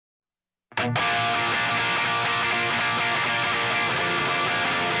Here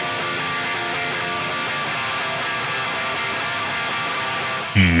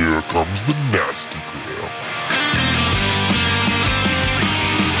comes the nasty gram.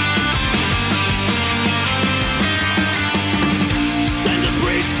 Send a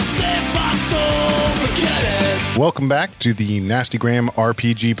priest to save my soul, forget it. Welcome back to the Nastygram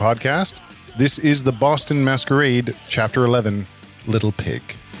RPG podcast. This is the Boston Masquerade, Chapter 11, Little Pig.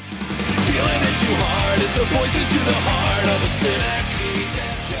 Feeling it too hard is the poison to the heart of a cynic.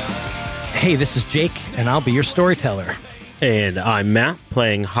 Hey, this is Jake, and I'll be your storyteller. And I'm Matt,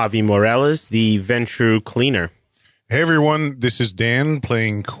 playing Javi Morales, the Ventru Cleaner. Hey everyone, this is Dan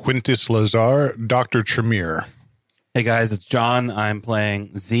playing Quintus Lazar, Dr. Tremere. Hey guys, it's John. I'm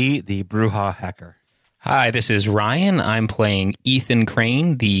playing Z, the Bruja Hacker. Hi, this is Ryan. I'm playing Ethan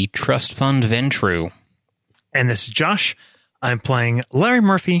Crane, the Trust Fund Ventru. And this is Josh. I'm playing Larry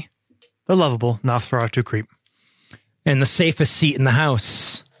Murphy, the lovable Nosferatu Creep. And the safest seat in the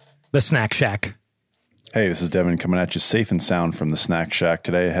house, the Snack Shack. Hey, this is Devin coming at you safe and sound from the Snack Shack.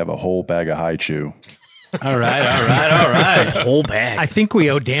 Today I have a whole bag of high chew. All right. Whole bag. I think we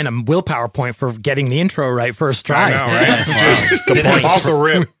owe Dan a willpower point for getting the intro right first try. I know, right? Just Didn't have to off the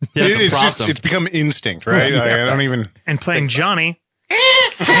rip. Didn't have to It's prompt just, them. it's become instinct, right? I don't even... And playing Johnny.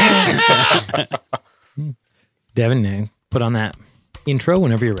 Devin, put on that intro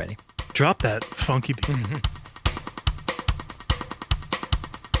whenever you're ready. Drop that funky beat.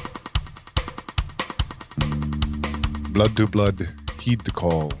 Blood to blood, heed the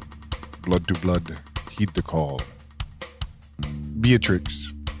call. Blood to blood, heed the call.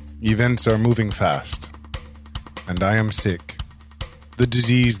 Beatrix, events are moving fast, and I am sick. The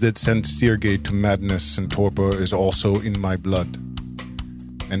disease that sent Steergate to madness and torpor is also in my blood.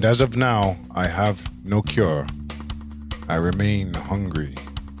 And as of now, I have no cure. I remain hungry.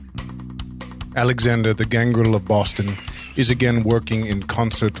 Alexander, the gangrel of Boston, is again working in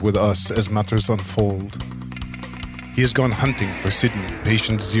concert with us as matters unfold. He has gone hunting for Sydney,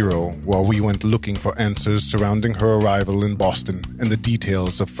 patient zero, while we went looking for answers surrounding her arrival in Boston and the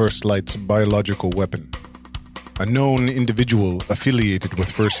details of First Light's biological weapon. A known individual affiliated with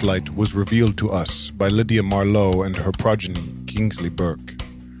First Light was revealed to us by Lydia Marlowe and her progeny, Kingsley Burke.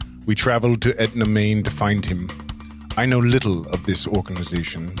 We traveled to Etna, Maine to find him. I know little of this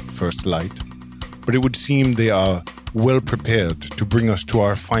organization, First Light, but it would seem they are well prepared to bring us to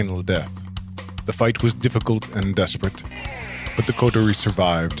our final death. The fight was difficult and desperate, but the Coterie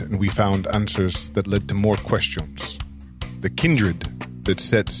survived, and we found answers that led to more questions. The kindred that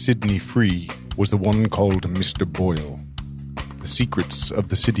set Sydney free was the one called Mr. Boyle. The secrets of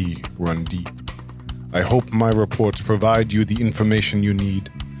the city run deep. I hope my reports provide you the information you need.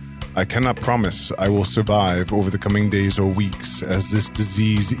 I cannot promise I will survive over the coming days or weeks as this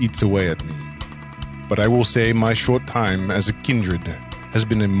disease eats away at me. But I will say my short time as a kindred has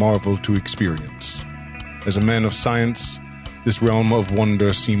been a marvel to experience. As a man of science, this realm of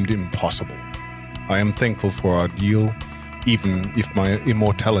wonder seemed impossible. I am thankful for our deal, even if my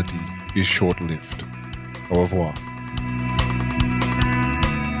immortality is short-lived. Au revoir.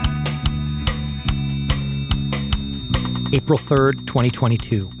 April 3rd,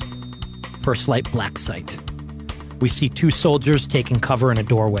 2022. First Light Black Site. We see two soldiers taking cover in a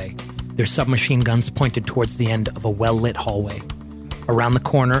doorway, their submachine guns pointed towards the end of a well-lit hallway. Around the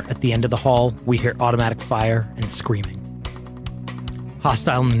corner, at the end of the hall, we hear automatic fire and screaming.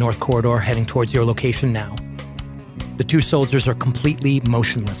 Hostile in the north corridor, heading towards your location now. The two soldiers are completely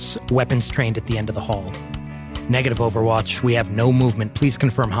motionless, weapons trained at the end of the hall. Negative Overwatch, we have no movement. Please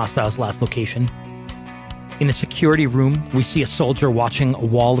confirm hostile's last location. In a security room, we see a soldier watching a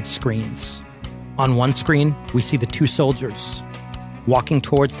wall of screens. On one screen, we see the two soldiers. Walking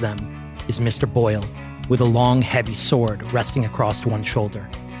towards them is Mr. Boyle, with a long, heavy sword resting across one shoulder.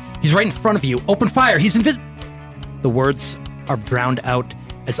 He's right in front of you. Open fire. He's invisible. The words are drowned out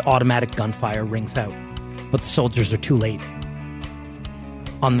as automatic gunfire rings out, but the soldiers are too late.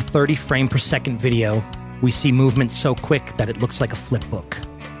 On the 30 frame per second video, we see movement so quick that it looks like a flip book.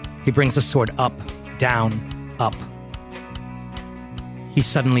 He brings the sword up, down, up. He's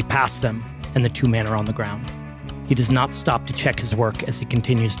suddenly past them, and the two men are on the ground. He does not stop to check his work as he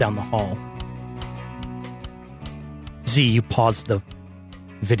continues down the hall. Z, you pause the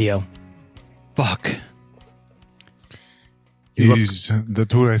video. Fuck. Is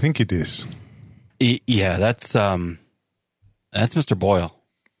that who I think it is? Yeah, that's Mr. Boyle.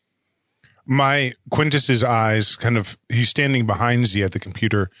 My Quintus's eyes he's standing behind Z at the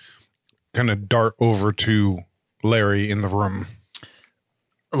computer, kind of dart over to Larry in the room.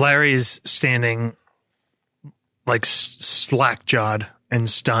 Larry is standing like slack-jawed and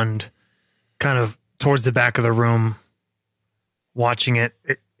stunned kind of towards the back of the room, watching it.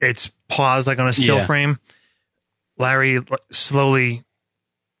 It's paused like on a still frame. Larry slowly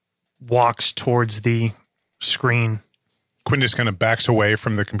walks towards the screen. Quintus kind of backs away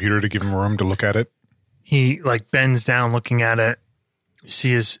from the computer to give him room to look at it. He like bends down looking at it. You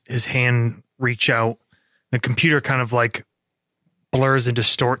see his hand reach out. The computer kind of like blurs and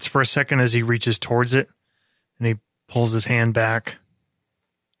distorts for a second as he reaches towards it, and he pulls his hand back.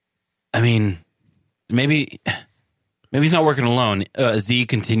 I mean, maybe he's not working alone. Z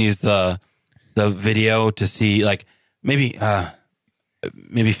continues the video to see, like, maybe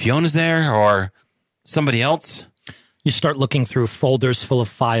Fiona's there or somebody else. You start looking through folders full of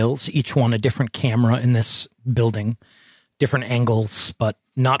files, each one a different camera in this building, different angles, but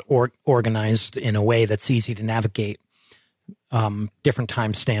not organized in a way that's easy to navigate. Different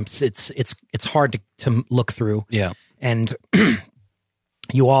timestamps. It's hard to look through. Yeah. And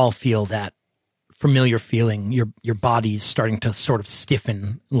you all feel that familiar feeling. Your body's starting to sort of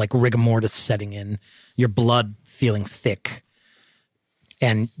stiffen, like rigor mortis setting in, your blood feeling thick.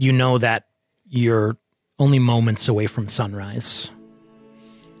 And you know that you're only moments away from sunrise.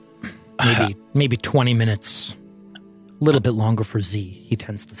 Maybe 20 minutes, a little bit longer for Z. He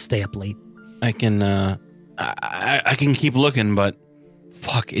tends to stay up late. I can I can keep looking, but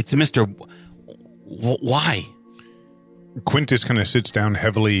fuck, it's Mr. Why? Quintus kind of sits down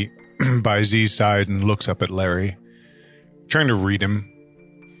heavily by Z's side and looks up at Larry, trying to read him.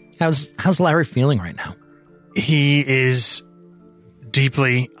 How's Larry feeling right now? He is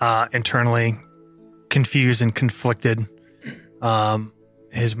deeply internally confused and conflicted.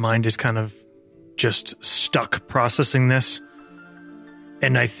 His mind is kind of just stuck processing this.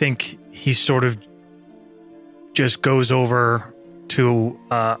 And I think he sort of just goes over to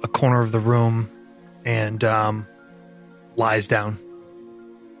a corner of the room and lies down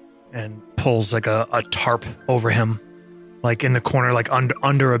and pulls like a tarp over him, like in the corner, like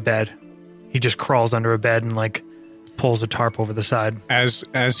under a bed. He just crawls under a bed and like pulls a tarp over the side.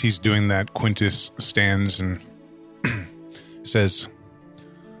 As he's doing that, Quintus stands and says,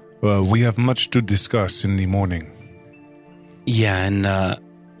 "We have much to discuss in the morning." Yeah, and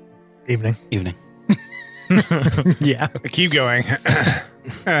Evening. Yeah. Keep going.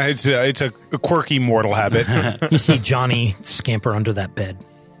 It's a quirky mortal habit. You see Johnny scamper under that bed,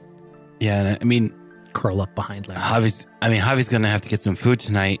 yeah, and I mean, curl up behind Larry. Javi's gonna have to get some food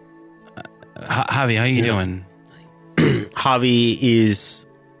tonight. Javi, how you doing? Javi is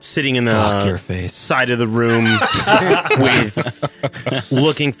sitting in Fuck your the face. side of the room with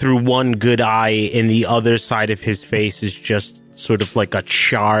looking through one good eye, and the other side of his face is just sort of like a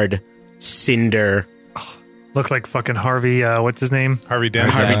charred cinder. Look like fucking Harvey, what's his name? Harvey Dent.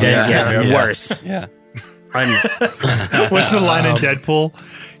 Harvey Dent, yeah. worse. Yeah. What's the line in Deadpool?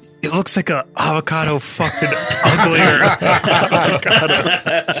 It looks like a avocado fucking uglier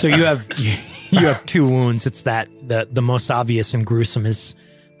avocado. So you have two wounds. It's that the most obvious and gruesome is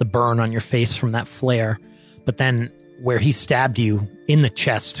the burn on your face from that flare, but then where he stabbed you in the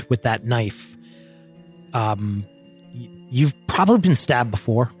chest with that knife, you've probably been stabbed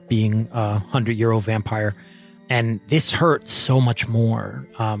before, being a 100-year-old vampire, and this hurts so much more.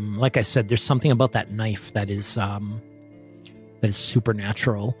 Like I said, there's something about that knife that is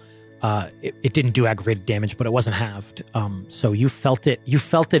supernatural. It didn't do aggravated damage, but it wasn't halved. So you felt it. You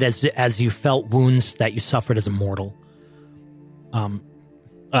felt it as you felt wounds that you suffered as a mortal.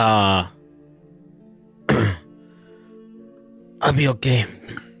 I'll be okay.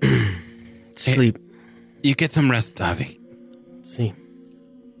 Sleep. You get some rest, Javi. See.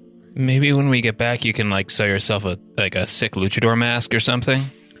 Maybe when we get back, you can like sew yourself a sick luchador mask or something.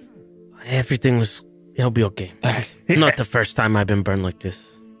 It'll be okay. Not the first time I've been burned like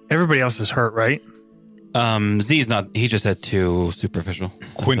this. Everybody else is hurt, right? Z's not. He just had two superficial.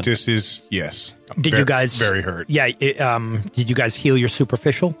 Quintus is, yes. Did you guys very hurt? Yeah. Did you guys heal your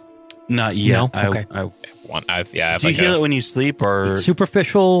superficial? Not yet. No? Okay. Do you heal it when you sleep or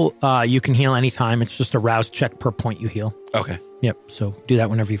Superficial, you can heal anytime. It's just a rouse check per point you heal. Okay. Yep. So do that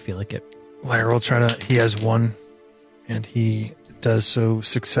whenever you feel like it. Larry will try to. He has one, and he does so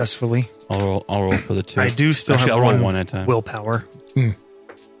successfully. I'll roll for the two. I do still Actually, have I'll roll one at a time. willpower.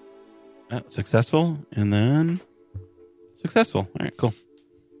 Successful, and then successful. All right, cool.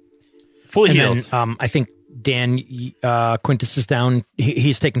 Fully And healed. then I think Dan Quintus is down.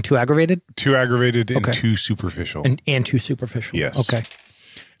 He's taking 2 aggravated 2 aggravated and Okay. 2 superficial. and 2 superficial. Yes. Okay.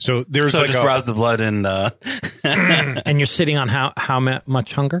 So there's so like just a rouse the blood and And you're sitting on how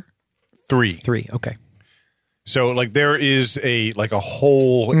much hunger? 3. 3. Okay. So like there is a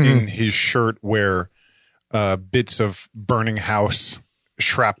hole in his shirt where bits of burning house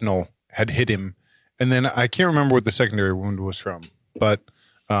shrapnel had hit him. And then I can't remember what the secondary wound was from, but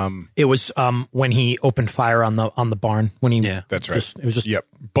it was when he opened fire on the barn. When he that's right. It was just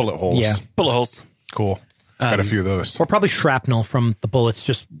bullet holes. Yeah. Bullet holes. Cool. Got a few of those. Or probably shrapnel from the bullets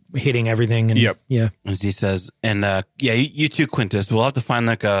just hitting everything. And, Yeah. As he says. And you too, Quintus. We'll have to find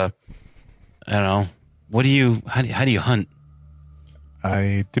like I don't know. How do you hunt?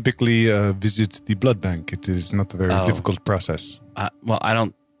 I typically visit the blood bank. It is not a very difficult process.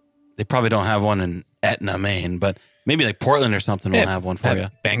 They probably don't have one in Etna, Maine, but maybe like Portland or something will have one for you.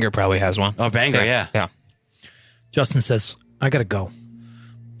 Bangor probably has one. Oh, Bangor, yeah. Justin says, I gotta go.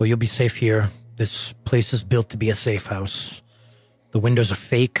 But you'll be safe here. This place is built to be a safe house. The windows are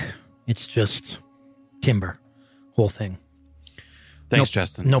fake. It's just timber. Whole thing. Thanks,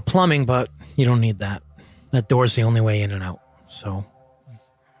 Justin. No plumbing, but you don't need that. That door's the only way in and out. So,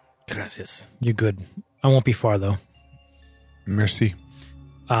 Gracias. You're good. I won't be far, though. Merci.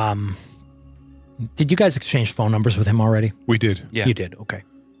 Did you guys exchange phone numbers with him already? We did. Yeah. You did, okay.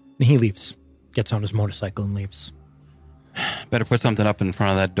 He leaves. Gets on his motorcycle and leaves. Better put something up in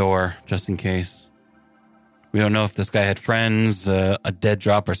front of that door, just in case. We don't know if this guy had friends, a dead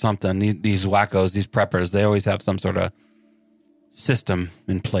drop or something. These wackos, these preppers, they always have some sort of system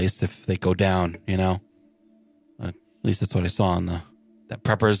in place if they go down, you know? At least that's what I saw on that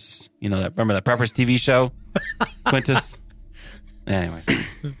Preppers, remember that Preppers TV show? Quintus? Anyways.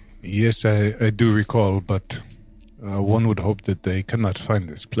 Yes, I do recall, but one would hope that they cannot find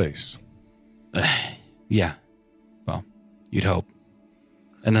this place. Yeah. Well, you'd hope.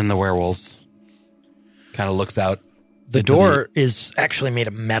 And then the werewolves kind of looks out. The door is actually made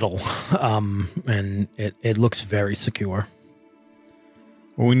of metal, and it looks very secure.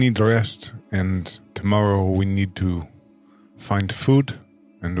 We need rest, and tomorrow we need to find food,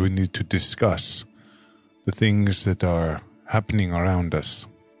 and we need to discuss the things that are happening around us.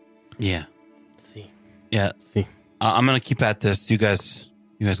 Yeah. See. Yeah. See. I'm going to keep at this. You guys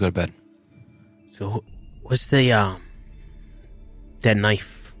go to bed. So, what's that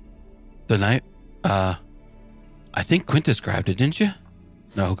knife? The knife? I think Quintus grabbed it, didn't you?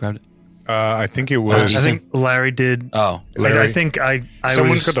 No, who grabbed it? I think it was... I think Larry did. Oh. Larry. I think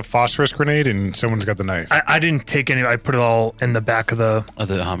someone's got the phosphorus grenade and someone's got the knife. I didn't take any. I put it all in the back of the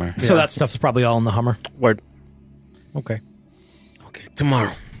Hummer. So that stuff's probably all in the Hummer. Word. Okay. Okay,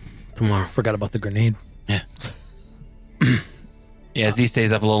 tomorrow. Forgot about the grenade. Yeah. Yeah, Z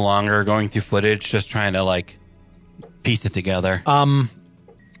stays up a little longer, going through footage, just trying to, piece it together.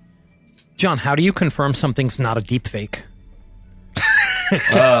 John, how do you confirm something's not a deep fake?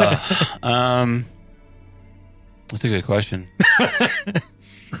 That's a good question.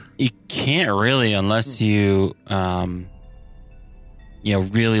 You can't really unless you,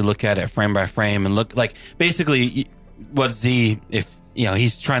 really look at it frame by frame and look basically what Z, if,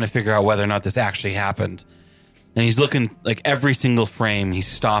 he's trying to figure out whether or not this actually happened. And he's looking every single frame. He's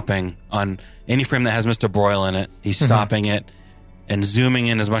stopping on any frame that has Mr. Broyle in it. He's stopping it and zooming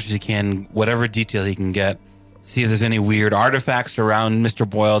in as much as he can, whatever detail he can get. See if there's any weird artifacts around Mr.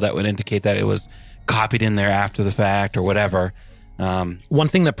 Boyle that would indicate that it was copied in there after the fact or whatever. One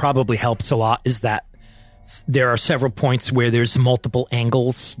thing that probably helps a lot is that there are several points where there's multiple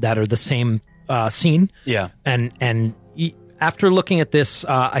angles that are the same scene. Yeah. And after looking at this,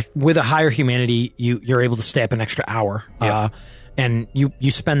 with a higher humanity, you're able to stay up an extra hour. Yeah. And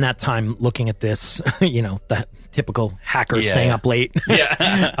you spend that time looking at this, that typical hacker staying up late.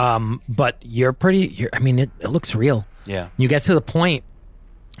 Yeah. But it looks real. Yeah. You get to the point,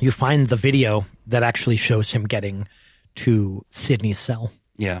 you find the video that actually shows him getting to Sydney's cell.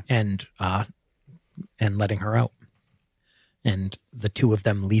 Yeah. And letting her out. And the two of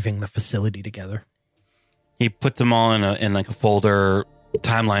them leaving the facility together. He puts them all in a folder,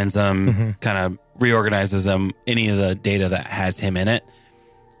 timelines them, kind of reorganizes them, any of the data that has him in it,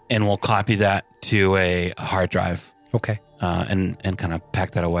 and we'll copy that to a hard drive. Okay. And kind of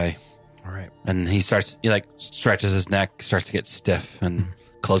pack that away. All right. And he stretches his neck, starts to get stiff, and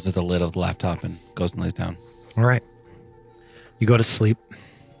closes the lid of the laptop and goes and lays down. All right. You go to sleep.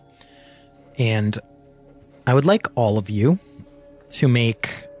 And I would like all of you to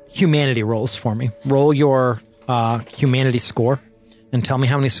make humanity rolls for me. Roll your humanity score and tell me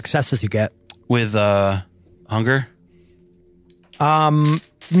how many successes you get. With hunger?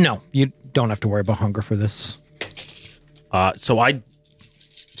 No, you don't have to worry about hunger for this. So I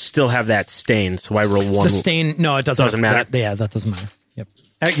still have that stain, so I roll one. The stain, no, it doesn't matter. That doesn't matter.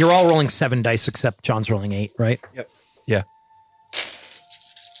 Yep. You're all rolling 7 dice except John's rolling 8, right? Yep. Yeah.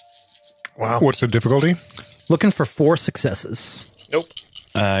 Wow. What's the difficulty? Looking for 4 successes. Nope.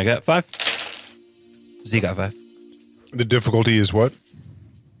 I got 5. Z got 5. The difficulty is what?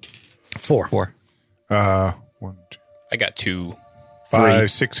 4. 4. 1, 2, I got 2.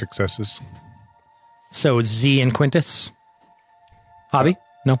 5, 6 successes. So Z and Quintus. Javi?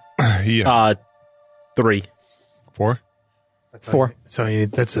 No. Yeah. 3. 4. 4. So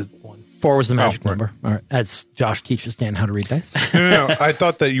that's a 4 was the magic right. number. All right. As Josh teaches Dan how to read dice. No. I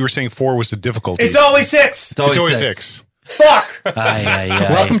thought that you were saying 4 was the difficulty. It's always 6. It's always, It's always 6. 6. Fuck.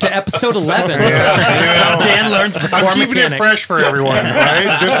 Welcome to episode 11. How Dan learns the core I'm keeping mechanic. it fresh for everyone,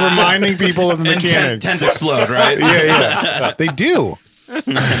 right? Just reminding people of the And mechanics. tens explode, right? Yeah. They do. Larry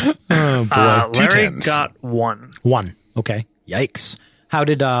 2 10s. got 1. 1. Okay. Yikes. How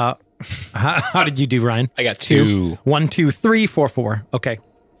did how did you do, Ryan? I got 2. 1, 2, 3, 4, 4. Okay.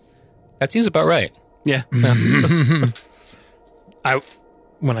 That seems about right. Yeah.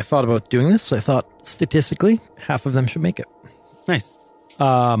 When I thought about doing this, I thought statistically half of them should make it. Nice.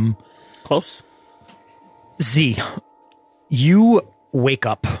 Close. Z, you wake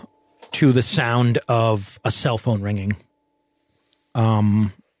up to the sound of a cell phone ringing.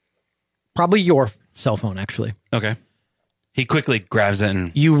 Probably your cell phone, actually. Okay. He quickly grabs it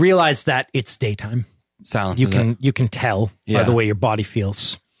and You realize that it's daytime. silences You can tell by Yeah. the way your body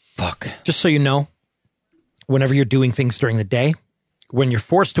feels. Fuck. Just so you know, whenever you're doing things during the day, when you're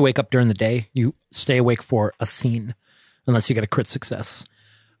forced to wake up during the day, you stay awake for a scene, unless you get a crit success.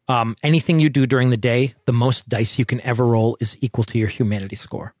 Anything you do during the day, the most dice you can ever roll is equal to your humanity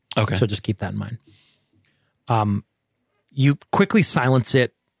score. Okay. So just keep that in mind. You quickly silence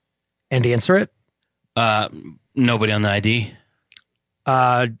it and answer it. Nobody on the ID.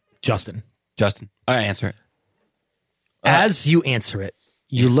 Justin. Justin. I answer it. As you answer it,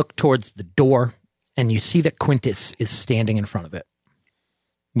 you look towards the door and you see that Quintus is standing in front of it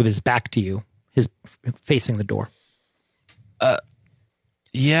with his back to you, his facing the door.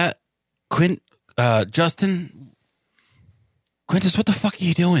 Yeah. Justin. Quintus, what the fuck are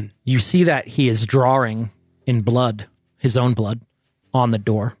you doing? You see that he is drawing in blood, his own blood, on the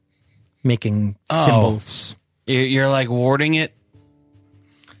door, making symbols. You're like warding it?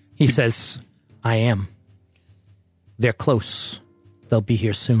 He says, I am. They're close. They'll be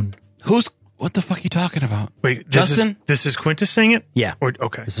here soon. What the fuck are you talking about? Wait, Justin? This is Quintus saying it? Yeah.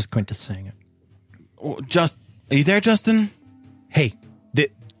 Okay. This is Quintus saying it. Are you there, Justin? Hey,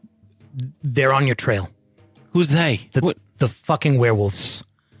 they're on your trail. Who's they? The fucking werewolves.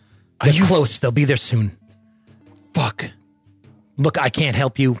 They're close. They'll be there soon. Fuck. Look, I can't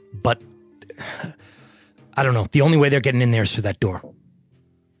help you, but I don't know. The only way they're getting in there is through that door.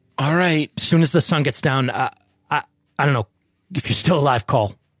 All right. As soon as the sun gets down, I don't know. If you're still alive,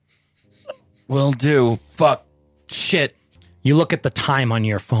 call. Will do. Fuck. Shit. You look at the time on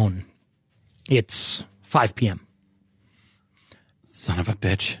your phone. It's 5 p.m. Son of a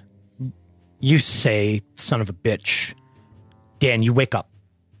bitch. You say, son of a bitch. Dan, you wake up.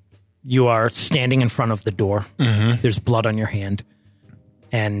 You are standing in front of the door. Mm-hmm. There's blood on your hand.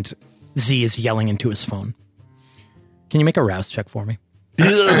 And Z is yelling into his phone. Can you make a rouse check for me?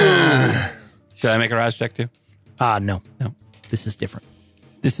 Should I make a rouse check too? No. No. This is different.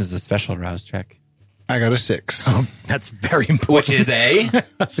 This is a special rouse check. I got a 6. That's very important. Which is a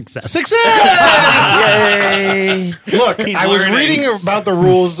success. Yay! Look, I was learning. reading about the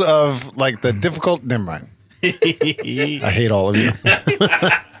rules of like the difficult. Never mind. I hate all of you.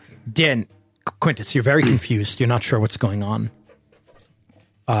 Dan, Quintus, you're very confused. You're not sure what's going on.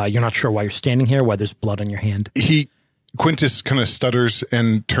 You're not sure why you're standing here, why there's blood on your hand. Quintus kind of stutters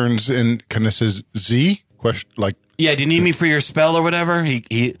and turns and kind of says, Z? Question, like, Yeah, do you need me for your spell or whatever?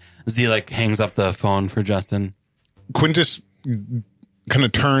 Z like hangs up the phone for Justin. Quintus kind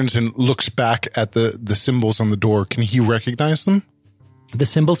of turns and looks back at the symbols on the door. Can he recognize them? The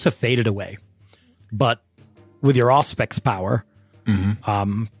symbols have faded away, but with your Auspex power,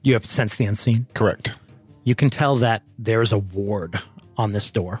 you have sensed the unseen. Correct. You can tell that there's a ward on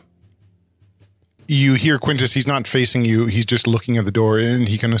this door. You hear Quintus, he's not facing you. He's just looking at the door and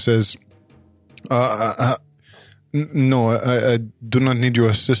he kind of says, no, I do not need your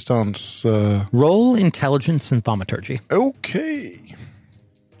assistance. Roll intelligence and thaumaturgy. Okay.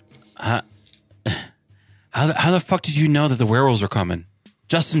 How the fuck did you know that the werewolves were coming?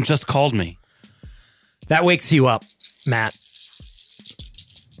 Justin just called me. That wakes you up, Matt.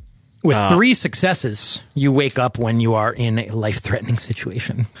 With 3 successes, you wake up when you are in a life-threatening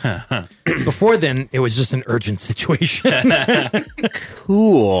situation. Before then, it was just an urgent situation.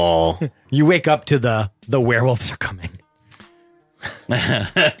 Cool. You wake up to the werewolves are coming. One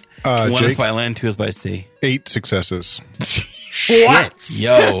Jake, is by land, 2 is by sea. 8 successes. What?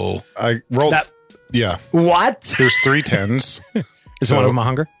 Yo. I rolled. That- Yeah. What? There's 3 10s. Is one of them a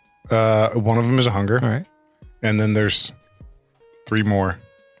hunger? One of them is a hunger. All right. And then there's 3 more.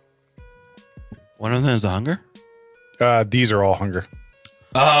 One of them is a hunger? These are all hunger.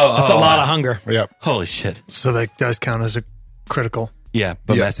 That's a lot of hunger. Yep. Holy shit. So that does count as a critical. Yeah,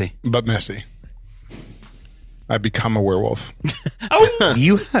 but Yeah, messy. But messy. I become a werewolf.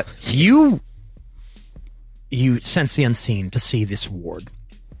 You sense the unseen to see this ward,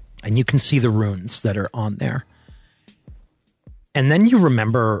 and you can see the runes that are on there. And then you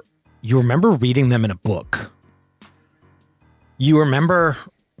remember reading them in a book. You remember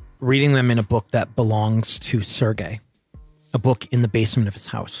reading them in a book that belongs to Sergei, a book in the basement of his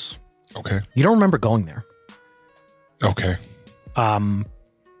house. Okay. You don't remember going there. Okay.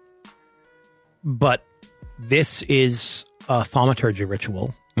 But this is a thaumaturgy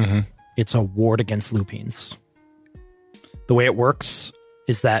ritual. Mm-hmm. It's a ward against lupines. The way it works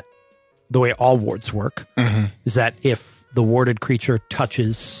is that the way all wards work is that if the warded creature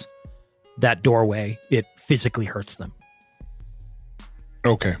touches that doorway, it physically hurts them.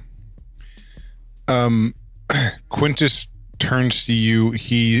 Okay. Quintus turns to you.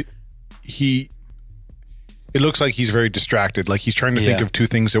 He it looks like he's very distracted. Like he's trying to think of two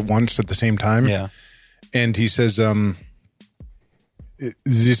things at once at the same time. Yeah. And he says,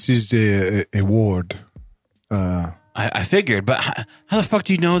 this is a ward. I figured, but how the fuck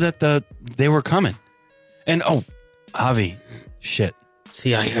do you know that they were coming? And Avi, shit.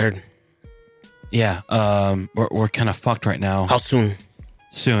 See, I heard. Yeah, we're kind of fucked right now. How soon?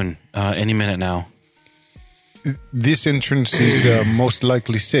 Soon, any minute now. This entrance is most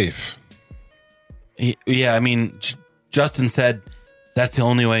likely safe. Yeah, I mean, Justin said that's the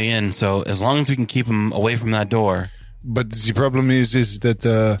only way in. So as long as we can keep him away from that door. But the problem is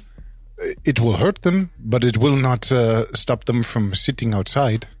that it will hurt them, but it will not stop them from sitting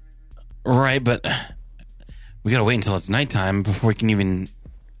outside. Right, but we gotta wait until it's nighttime before we can even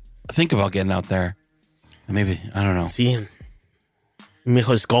think about getting out there. Maybe, I don't know. See,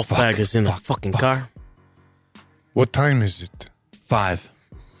 Mijo's golf bag is in the fucking car. What time is it? 5.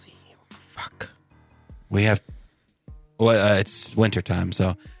 Fuck. We have... Well, it's winter time,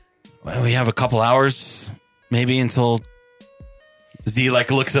 so we have a couple hours, maybe, until Z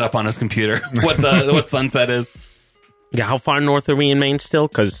looks it up on his computer what sunset is. Yeah, how far north are we in Maine still?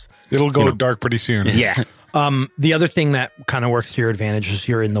 Because it'll go dark pretty soon. Yeah. The other thing that kind of works to your advantage is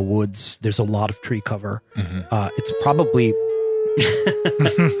you're in the woods. There's a lot of tree cover. It's probably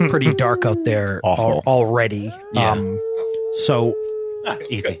pretty dark out there already. Yeah.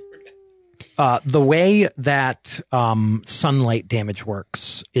 easy. The way that sunlight damage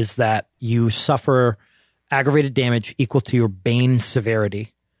works is that you suffer aggravated damage equal to your bane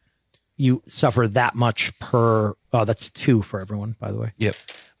severity. You suffer that much per... that's 2 for everyone, by the way. Yep.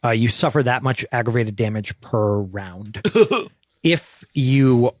 You suffer that much aggravated damage per round. If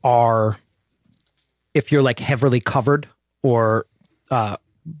you're heavily covered or,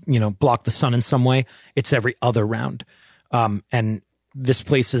 block the sun in some way, it's every other round. And this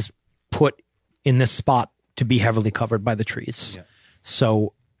place is put in this spot to be heavily covered by the trees. Yeah.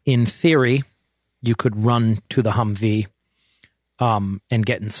 So in theory, you could run to the Humvee and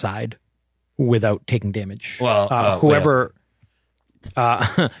get inside without taking damage. Well, whoever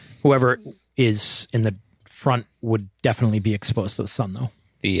is in the front would definitely be exposed to the sun, though.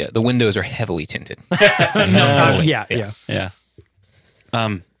 The windows are heavily tinted. Yeah.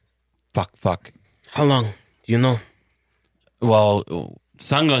 Fuck. How long? Do you know? Well,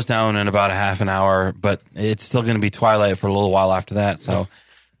 sun goes down in about a half an hour, but it's still going to be twilight for a little while after that. So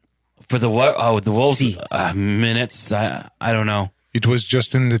for the wolves, minutes. I don't know. It was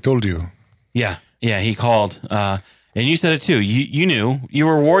Justin that told you. Yeah, he called, and you said it too. You knew you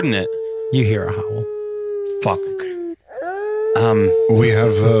were warding it. You hear a howl. Fuck. We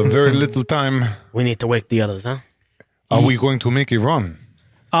have very little time. We need to wake the others, huh? Are we going to make a run?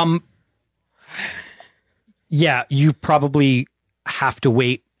 Yeah, you probably have to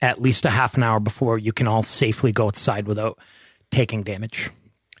wait at least a half an hour before you can all safely go outside without taking damage.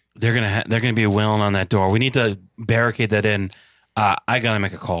 They're gonna be wailing on that door. We need to barricade that in. I gotta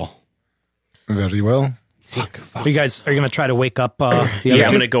make a call. Very well. Fuck. Are you going to try to wake up the other Yeah,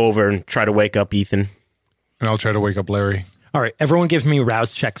 I'm two? going to go over and try to wake up Ethan. And I'll try to wake up Larry. All right, everyone give me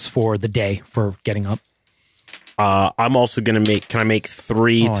rouse checks for the day for getting up. I'm also going to make... Can I make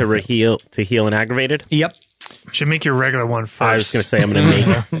 3 to heal an aggravated? Yep. Should make your regular one first. I was going to say I'm going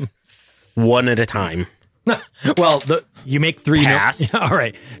to make one at a time. Well, you make 3. Pass. All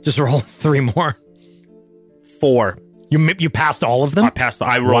right, just roll 3 more. 4. You passed all of them?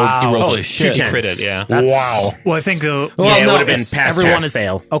 I rolled. Wow. He rolled Holy shit. 2 Critted, yeah. Wow. Well, I think the... Well, it no, would have been it's- pass, everyone pass, is-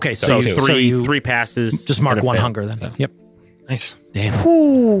 fail. Okay, So you 3 passes. just mark and a 1 fail. hunger then. Yep. Nice.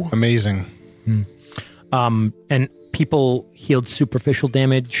 Damn. Amazing. And people healed superficial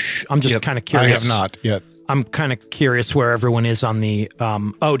damage? I'm just kind of I curious. have not yet. I'm kind of curious where everyone is on the.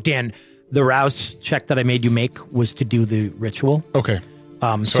 Dan, the rouse check that I made you make was to do the ritual. Okay.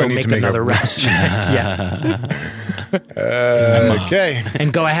 So I need make to make another a- rouse check. Okay.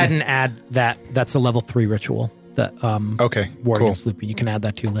 And go ahead and add that. That's a level 3 ritual. That Okay. War Cool. Against Lupin. You can add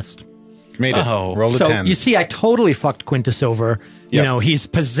that to your list. Made it. Oh. Roll a So 10. you see, I totally fucked Quintus over. You Yep. know, he's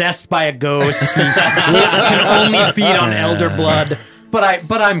possessed by a ghost. He can only feed on elder blood.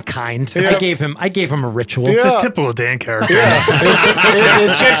 But I'm kind. I gave him a ritual. It's Yeah. a typical Dan character.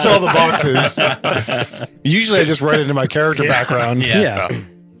 it checks all the boxes. Usually I just write it into my character background. Yeah.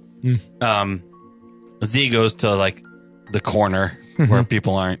 Z goes to like the corner where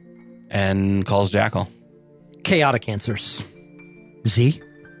people aren't and calls Jackal. Chaotic answers. Z?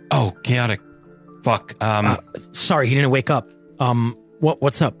 Oh, chaotic. Fuck. Sorry, he didn't wake up.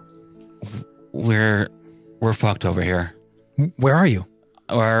 What's up? We're fucked over here. Where are you?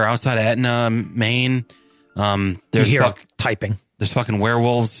 We're outside of Etna, Maine. You There's hear typing. there's fucking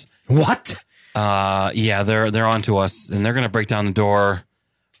werewolves. What? Yeah, they're onto us, and they're gonna break down the door.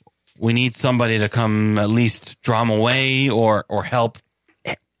 We need somebody to come at least draw them away or help.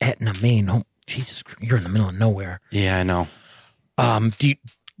 Etna, Maine. Oh, Jesus, you're in the middle of nowhere. Yeah, I know.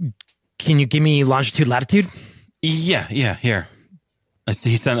 Can you give me longitude, latitude? Yeah. Here, I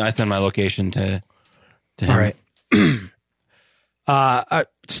send my location to him. All right.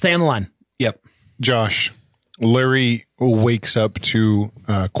 Stay on the line. Yep. Josh, Larry wakes up to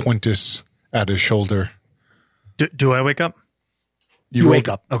Quintus at his shoulder. Do I wake up? You wake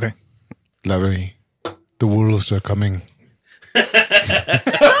up. Okay. Larry, the wolves are coming.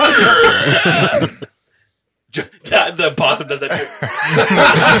 The possum does that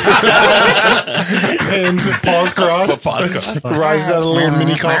too. Hands, paws crossed. Rises out of a little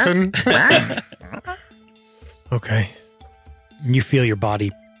mini coffin. Okay. You feel your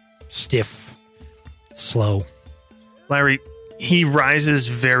body stiff, slow. Larry, he rises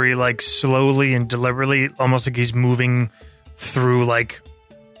very like slowly and deliberately, almost like he's moving through like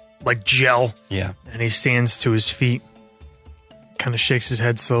gel. Yeah. And he stands to his feet, kind of shakes his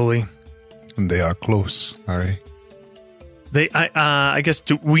head slowly. And they are close, Larry. I guess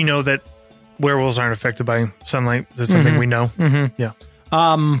we know that werewolves aren't affected by sunlight. That's something we know. Mm-hmm. Yeah.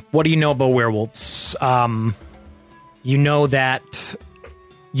 What do you know about werewolves? You know that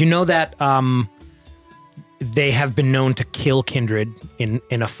they have been known to kill kindred in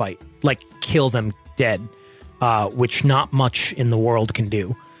a fight, like kill them dead, which not much in the world can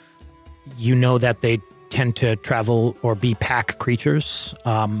do. You know that they tend to travel or be pack creatures,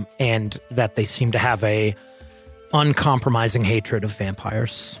 and that they seem to have a uncompromising hatred of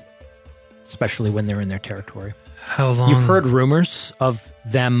vampires, especially when they're in their territory. How long? You've heard rumors of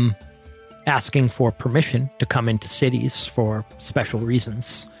them asking for permission to come into cities for special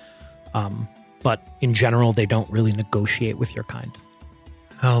reasons. But in general, they don't really negotiate with your kind.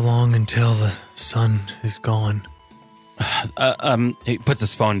 How long until the sun is gone? He puts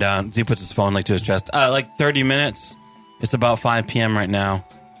his phone down. Z puts his phone like to his chest. Like 30 minutes. It's about 5 p.m. right now.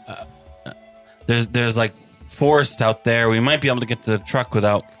 There's like forest out there. We might be able to get to the truck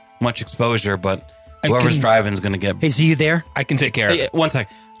without much exposure, but whoever's driving is going to get... Hey, Z, you there? I can take care of Hey, it. one sec.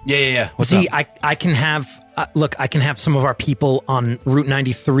 Yeah. What's Z, up? I can have... look, I can have some of our people on Route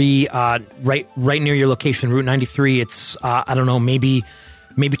 93, right near your location, Route 93. It's, I don't know, maybe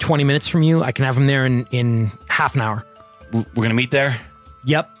 20 minutes from you. I can have them there in half an hour. We're going to meet there?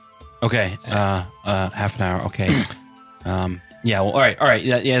 Yep. Okay. Half an hour. Okay. Yeah. Well, all right.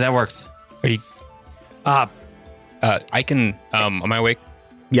 Yeah, that works. Are you? I can. Am I awake?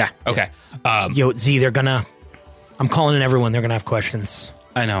 Yeah. Okay. Yo, Z, they're gonna... I'm calling in everyone. They're gonna have questions.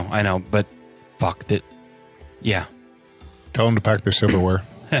 I know, but fuck it. Yeah. Tell them to pack their silverware.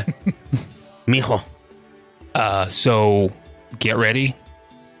 Mijo. So get ready.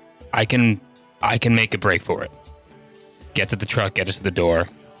 I can make a break for it. Get to the truck, get us to the door,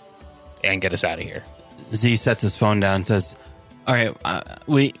 and get us out of here. Z sets his phone down and says, all right,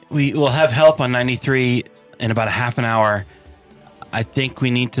 we will have help on 93 in about a half an hour. I think we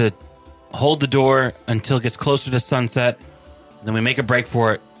need to hold the door until it gets closer to sunset. Then we make a break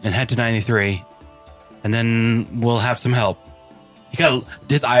for it and head to 93. And then we'll have some help.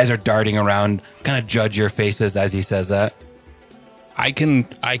 His eyes are darting around, kind of judge your faces as he says that. I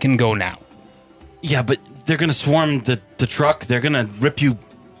can go now. Yeah, but they're going to swarm the truck. They're going to rip you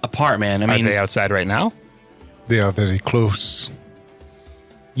apart, man. I mean, Are they outside right now? They are very close.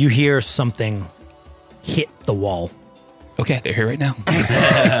 You hear something hit the wall. Okay, they're here right now.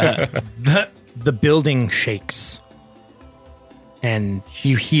 The building shakes. And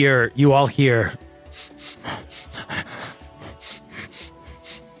you all hear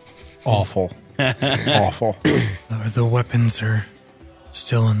Awful. Awful. Or the weapons are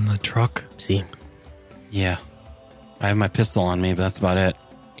still in the truck. See? Yeah. I have my pistol on me, but that's about it.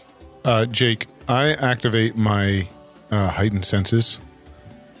 Jake, I activate my heightened senses,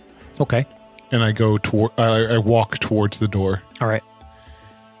 Okay. and I go toward. I walk towards the door, All right.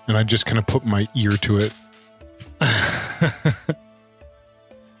 and I just kind of put my ear to it.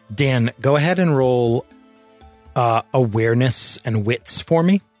 Dan, go ahead and roll awareness and wits for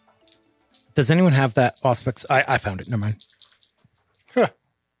me. Does anyone have that aspects? I found it. Never mind.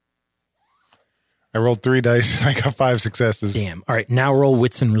 I rolled 3 dice, and I got 5 successes. Damn. All right. Now roll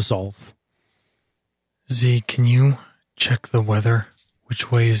wits and resolve. Z, can you check the weather? Which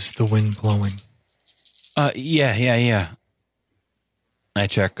way is the wind blowing? Yeah. I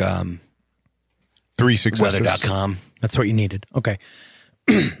check 3 successes. weather.com. That's what you needed. Okay.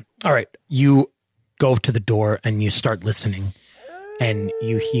 All right. You go to the door and you start listening, and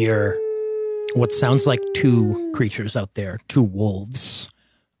you hear what sounds like 2 creatures out there, 2 wolves,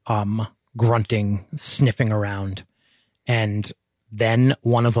 grunting, sniffing around. And then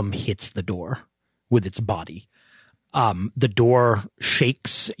one of them hits the door with its body. The door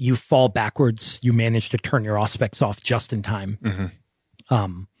shakes. You fall backwards. You manage to turn your auspex off just in time.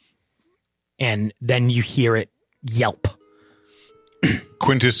 Mm-hmm. And then you hear it yelp.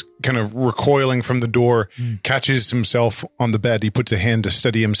 Quintus, kind of recoiling from the door, catches himself on the bed. He puts a hand to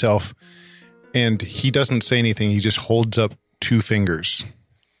steady himself, and he doesn't say anything. He just holds up 2 fingers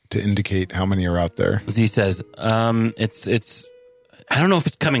to indicate how many are out there. Z says, it's I don't know if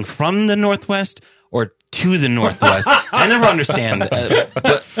it's coming from the northwest or to the northwest. I never understand.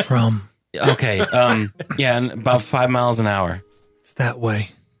 But From. okay, yeah, and about 5 miles an hour. It's that way.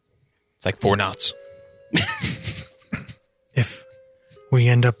 It's like 4 knots. If we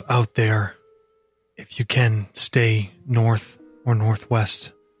end up out there, if you can stay north or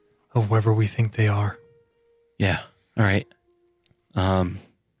northwest of wherever we think they are. Yeah. All right.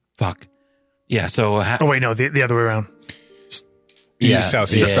 Fuck. Yeah. So. Oh wait, no, the other way around.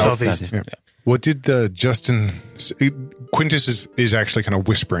 Southeast. Southeast. Yeah. What did Justin say? Quintus is actually kind of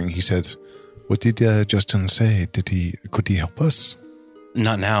whispering. He said, what did Justin say? Could he help us?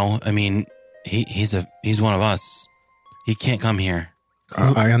 Not now. I mean, he's one of us. He can't come here.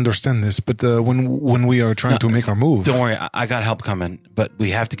 I understand this, but when we are trying to make our move. Don't worry. I got help coming, but we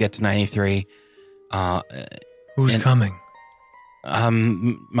have to get to 93. Who's coming?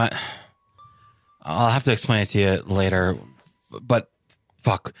 I'll have to explain it to you later, but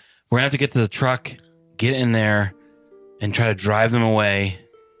fuck. We're going to have to get to the truck, get in there, and try to drive them away.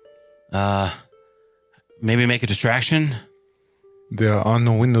 Maybe make a distraction. There are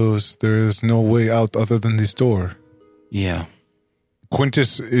no windows. There is no way out other than this door. Yeah.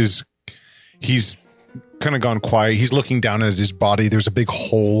 Quintus he's kind of gone quiet. He's looking down at his body. There's a big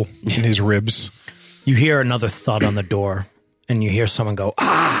hole in his ribs. You hear another thud on the door, and you hear someone go,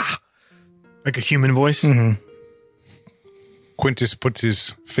 ah! Like a human voice? Mm-hmm. Quintus puts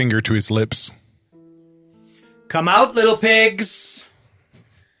his finger to his lips. Come out, little pigs!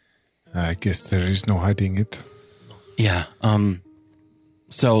 I guess there is no hiding it. Yeah.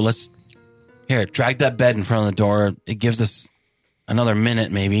 So let's drag that bed in front of the door. It gives us another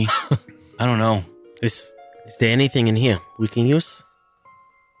minute, maybe. I don't know. Is there anything in here we can use?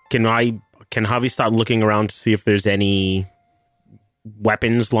 Can Javi start looking around to see if there's any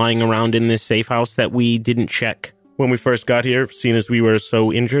weapons lying around in this safe house that we didn't check when we first got here, seeing as we were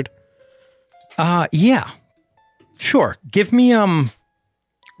so injured? Yeah. Sure. Give me,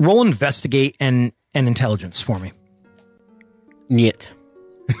 roll investigate and intelligence for me. Niet.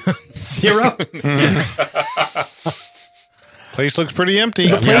 0? Place looks pretty empty.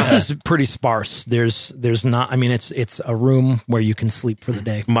 The place is pretty sparse. There's not, I mean, it's a room where you can sleep for the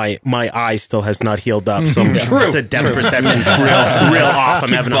day. My eye still has not healed up, so the depth perception's real off. I'm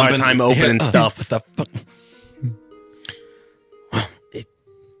having a hard time opening stuff. I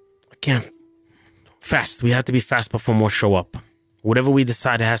can't. Fast. We have to be fast before more show up. Whatever we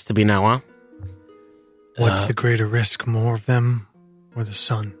decide, it has to be now, huh? What's the greater risk, more of them or the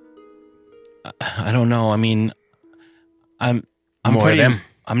sun? I don't know. I mean, I'm More pretty. of them.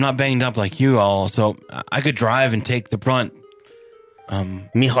 I'm not banged up like you all, so I could drive and take the brunt.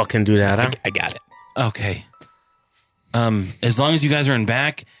 Mijo can do that, huh? I got it. Okay. As long as you guys are in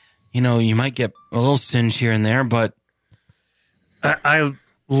back, you might get a little singe here and there, but I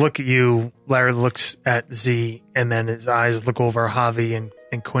look at you, Larry looks at Z, and then his eyes look over Javi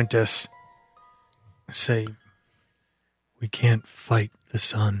and Quintus. Say, we can't fight the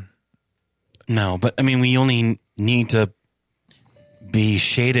sun. no. But I mean, we only need to be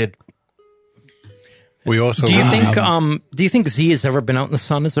shaded. We also Do you think Z has ever been out in the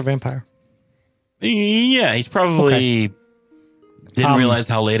sun as a vampire? Yeah, he's probably didn't realize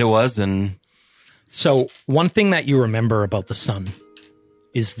how late it was, and So one thing that you remember about the sun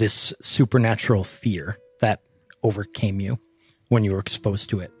is this supernatural fear that overcame you when you were exposed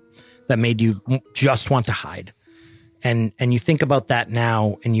to it, that made you just want to hide. And you think about that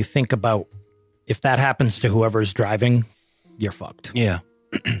now, and you think about if that happens to whoever's driving, you're fucked. yeah.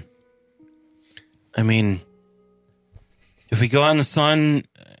 I mean, if we go out in the sun,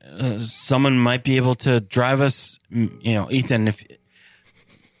 someone might be able to drive us. You know, Ethan, if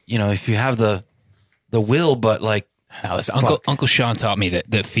you have the will, but like, Now, listen, Uncle Sean taught me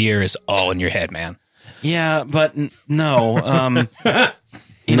that fear is all in your head, man. yeah, but no.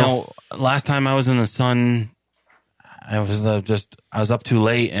 You know, last time I was in the sun, I was I was up too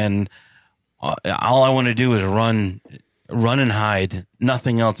late, and all I want to do is run and hide.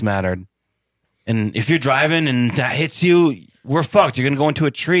 Nothing else mattered. And if you're driving and that hits you, we're fucked. You're going to go into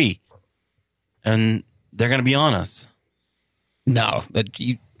a tree, and they're going to be on us. No,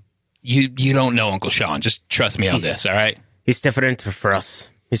 you don't know Uncle Sean. Just trust me on this, all right? He's different for us.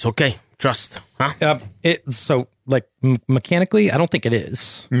 It's okay. Trust, huh? So like mechanically, I don't think it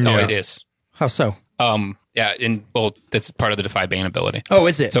is. No, it is. How so? Yeah, that's part of the Defy Bane ability. Oh,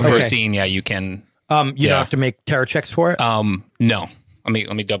 is it? So for a scene, yeah, you can. You don't have to make terror checks for it. No. Let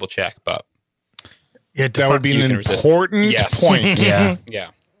me double check, but Yeah, that would be you an can resist. important Yes. point. Yeah. yeah,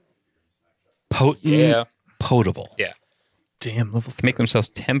 Potent, Yeah. potable. yeah. damn level. Make themselves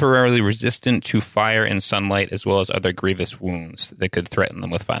temporarily resistant to fire and sunlight, as well as other grievous wounds that could threaten them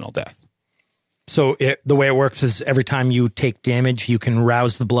with final death. So the way it works is every time you take damage, you can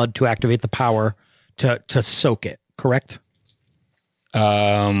rouse the blood to activate the power to soak it. Correct?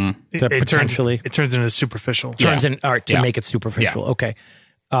 It potentially turns into superficial. turns in art to Yeah. make it superficial. Yeah. Okay,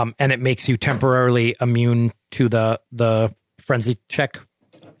 and it makes you temporarily immune to the frenzy check,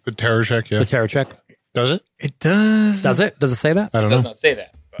 The terror check, yeah. the terror check. Does it? It does. Does it? Does it say that? I don't It does know. not say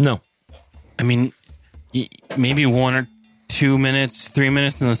that. but- No. I mean, maybe 1 or 2 minutes, 3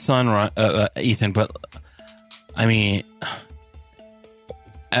 minutes in the sun, Ethan. But I mean,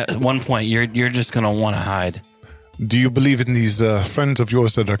 at one point, you're just gonna want to hide. Do you believe in these friends of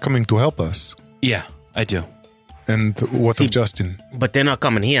yours that are coming to help us? Yeah, I do. And what of Justin? But they're not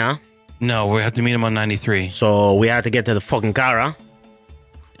coming here, No, we have to meet him on 93. so we have to get to the fucking car, huh?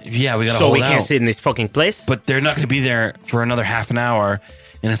 Yeah, we gotta So hold we out. can't sit in this fucking place. But they're not going to be there for another half an hour,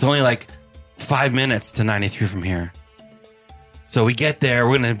 and it's only like 5 minutes to 93 from here. So we get there,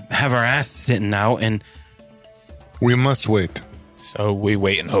 we're going to have our ass sitting out, and We must wait. So we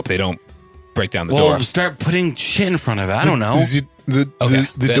wait and hope they don't break down the well, door. start putting shit in front of it. I don't know. Okay.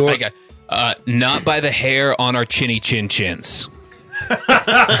 The door. Okay. Not by the hair on our chinny chin chins.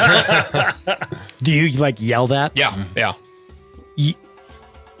 Do you like yell that? Yeah, yeah.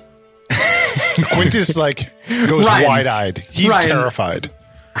 Quintus goes Ryan. wide-eyed. He's Ryan. terrified.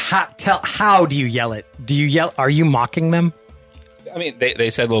 How do you yell it? Do you yell? Are you mocking them? I mean, they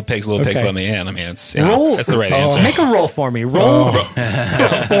said little pigs, Okay. let me in. I mean, it's Roll. that's the right answer. Make a roll for me. Roll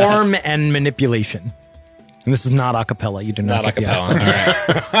perform and manipulation. And this is not a cappella. You do not, Not a get the cappella.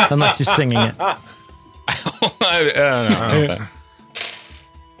 All right. unless you're singing it. I don't know.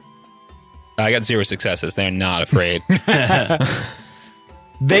 I got 0 successes. They're not afraid.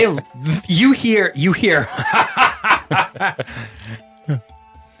 You hear.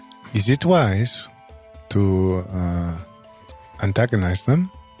 Is it wise to antagonize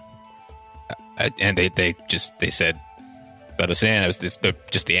them? And they said, let us in. It was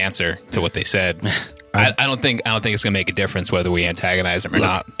just the answer to what they said. I don't think it's gonna make a difference whether we antagonize them or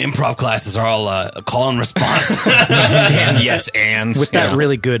not. Improv classes are all call and response. Damn, yes, and With that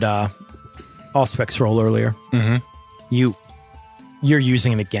really good Allspecs roll earlier, you're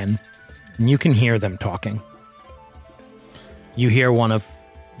using it again, and you can hear them talking. You hear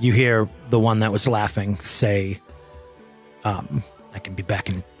the one that was laughing say, I can be back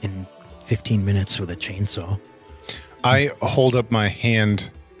in 15 minutes with a chainsaw. I hold up my hand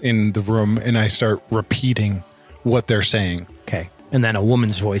in the room and I start repeating what they're saying. Okay. And then a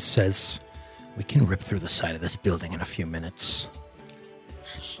woman's voice says, we can rip through the side of this building in a few minutes.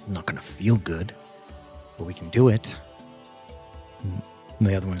 It's not going to feel good, but we can do it. And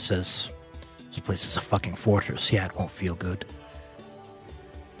the other one says, this place is a fucking fortress. Yeah, it won't feel good.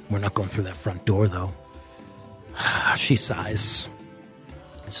 We're not going through that front door, though. She sighs.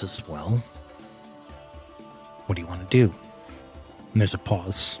 He says, well, what do you want to do? And there's a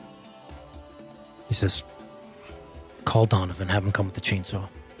pause. He says, call Donovan, have him come with the chainsaw.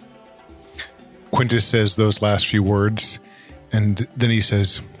 Quintus says those last few words, and then he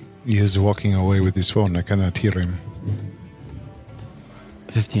says, He is walking away with his phone. I cannot hear him.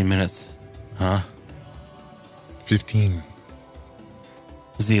 15 minutes. Huh? 15.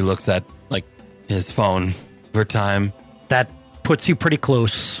 Z looks at, like, his phone for time. That puts you pretty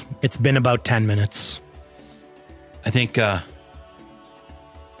close. It's been about 10 minutes. I think,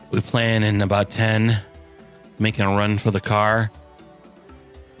 we plan in about 10, making a run for the car.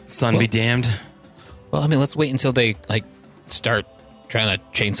 Sun be damned. Well, I mean, let's wait until they, like, start trying to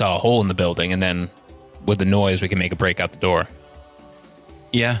chainsaw a hole in the building, and then with the noise, we can make a break out the door.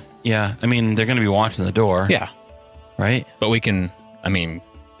 Yeah. I mean, they're going to be watching the door. Yeah. Right? But we can, I mean...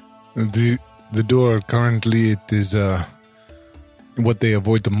 The door, currently, it is what they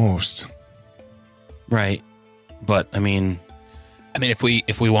avoid the most. Right. But, I mean, if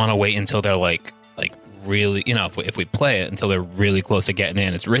we want to wait until they're, like really, you know, if we play it until they're really close to getting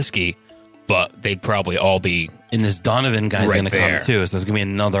in, it's risky, but they'd probably all be... And this Donovan guy's right going to come, too, so there's going to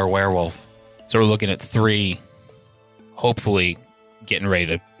be another werewolf. So we're looking at 3, hopefully getting ready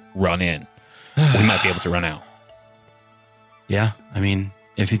to run in. We might be able to run out. Yeah, I mean,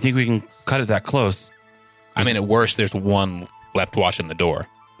 if you think we can cut it that close. I mean, at worst, there's 1 left watching the door.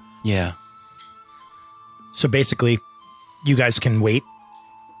 Yeah. So basically, you guys can wait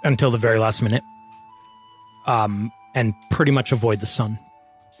until the very last minute and pretty much avoid the sun.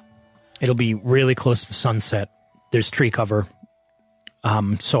 It'll be really close to sunset. There's tree cover,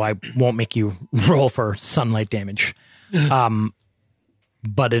 so I won't make you roll for sunlight damage.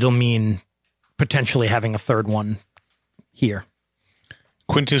 But it'll mean potentially having a third one here.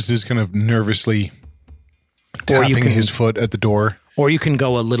 Quintus is kind of nervously tapping his foot at the door. Or you can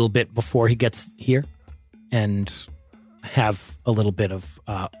go a little bit before he gets here and have a little bit of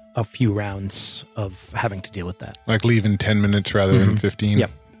a few rounds of having to deal with that. Like leave in 10 minutes rather than 15?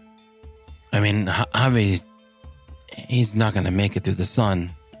 Yep. I mean, Javi, he's not going to make it through the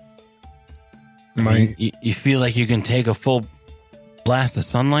sun. I mean, you feel like you can take a full blast of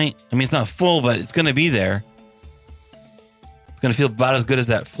sunlight? I mean, it's not full, but it's going to be there. It's going to feel about as good as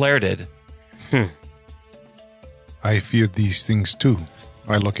that flare did. I fear these things too.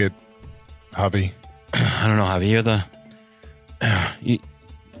 I look at Javi. I don't know, Javi. You're the...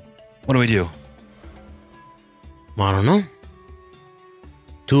 what do we do? I don't know.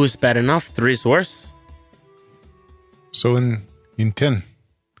 2 is bad enough. 3 is worse. So in 10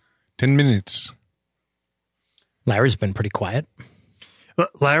 minutes. Larry's been pretty quiet.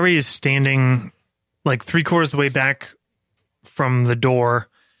 Larry is standing like 3/4 of the way back from the door,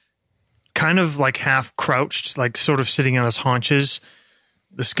 kind of like half crouched, like sort of sitting on his haunches.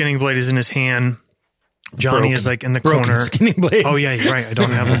 The skinning blade is in his hand. Johnny is like in the corner. Skinning blade. Oh yeah, you're right. I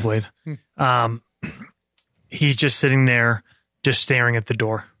don't have the blade. He's just sitting there, just staring at the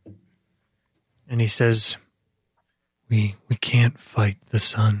door. And he says, we can't fight the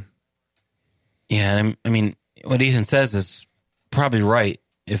sun. Yeah, I mean, what Ethan says is probably right.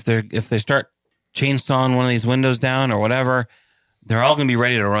 If they start chainsawing one of these windows down or whatever, they're all going to be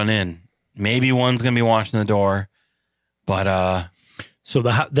ready to run in. Maybe one's going to be watching the door, but so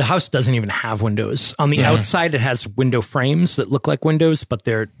the house doesn't even have windows. On the outside, it has window frames that look like windows, but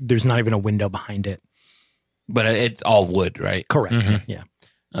there's not even a window behind it. But it's all wood, right? Correct. Mm-hmm. Yeah.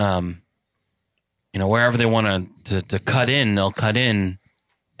 You know, wherever they want to cut in, they'll cut in,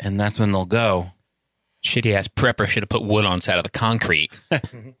 and that's when they'll go. Shitty ass prepper should have put wood on side of the concrete.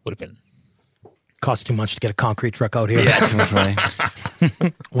 Would have been. Cost too much to get a concrete truck out here. Yeah, too much money.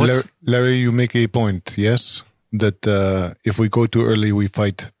 Larry, you make a point, yes? That if we go too early, we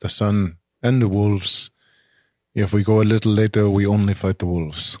fight the sun and the wolves. If we go a little later, we only fight the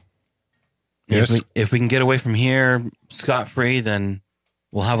wolves. Yes? If we can get away from here scot-free, then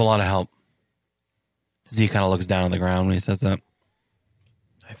we'll have a lot of help. Z kind of looks down on the ground when he says that.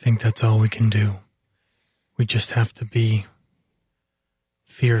 I think that's all we can do. We just have to be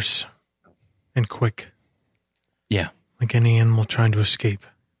fierce and quick. Yeah. Like any animal trying to escape.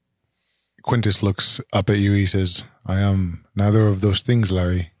 Quintus looks up at you. He says, I am neither of those things,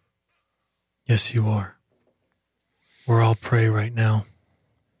 Larry. Yes, you are. We're all prey right now.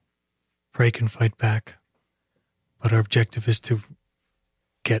 Prey can fight back. But our objective is to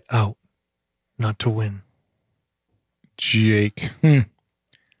get out, not to win. Jake.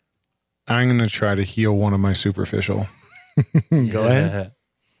 I'm going to try to heal one of my superficial. Go ahead.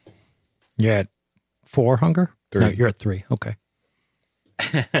 You're at 4 hunger? 3. No, you're at 3. Okay.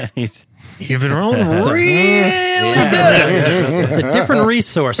 You've been rolling real It's a different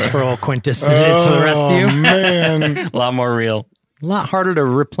resource for old Quintus than it is for the rest of you. Man. A lot more real. A lot harder to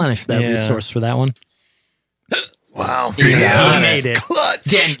replenish that resource for that one. Wow. You made it.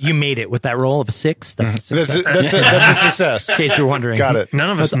 Dan, you made it with that roll of a 6. That's a success. That's a success. In case you're wondering. Got it. None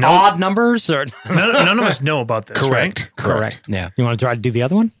of us Those know. odd numbers? Or None of us know about this, right? Correct. Yeah. You want to try to do the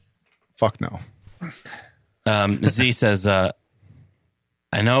other one? Fuck no. Z says, I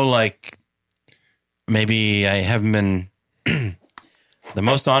know, like, maybe I haven't been the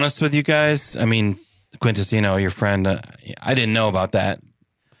most honest with you guys. I mean, Quintus, your friend, I didn't know about that.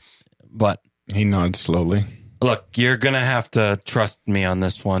 But He nods slowly. look, you're going to have to trust me on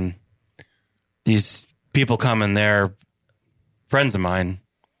this one. These people coming, they're friends of mine.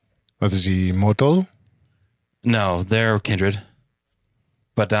 What is he, mortal? No, they're kindred.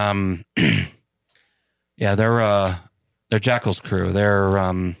 But, yeah, they're Jackal's crew.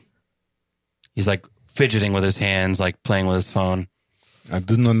 They're, he's like fidgeting with his hands, like playing with his phone. I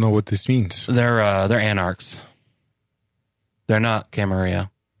do not know what this means. They're anarchs. They're not Camarilla.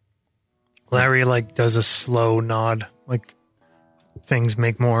 Larry does a slow nod, like things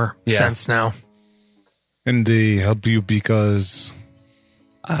make more sense now. And they help you because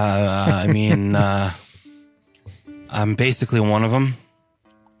I mean, I'm basically one of them.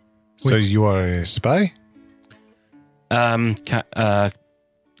 so you are a spy?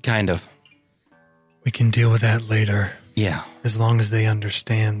 Kind of. We can deal with that later, Yeah. as long as they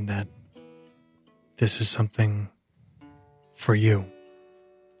understand that this is something for you.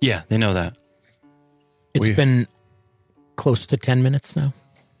 Yeah, they know that. It's been close to 10 minutes now.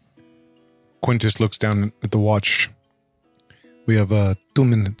 Quintus looks down at the watch. We have 2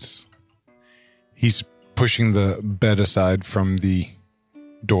 minutes. He's pushing the bed aside from the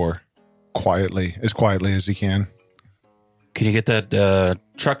door quietly as he can. Can you get that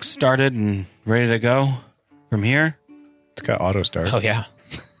truck started and ready to go from here? It's got auto start. Oh, yeah.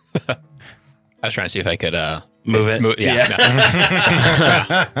 I was trying to see if I could Move it. Yeah. No.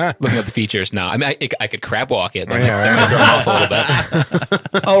 Looking at the features now. I mean, I could crab walk it. That might throw them off a little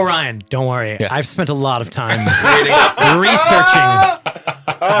bit. Oh, Ryan, don't worry. Yeah. I've spent a lot of time I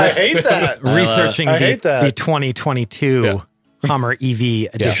hate that. researching I hate that. the 2022 Hummer EV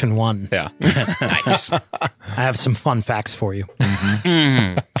Edition 1. Yeah. Nice. I have some fun facts for you.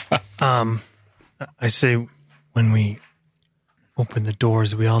 I say when we open the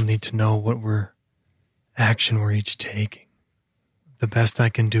doors, we all need to know what action we're each taking. The best I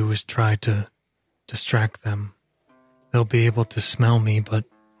can do is try to distract them. They'll be able to smell me, but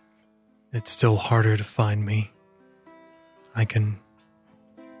it's still harder to find me. I can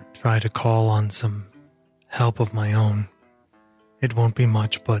try to call on some help of my own. It won't be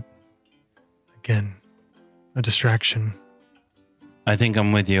much, but again, a distraction. I think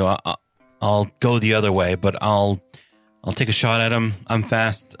I'm with you. I'll go the other way, but I'll take a shot at him. I'm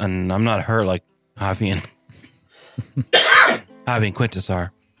fast and I'm not hurt like Javi and Quintus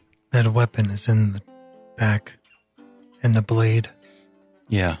are. That weapon is in the back, and the blade.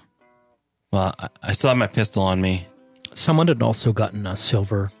 Yeah. Well, I still have my pistol on me. Someone had also gotten a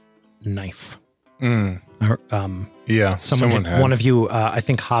silver knife. Yeah, someone had. One of you, I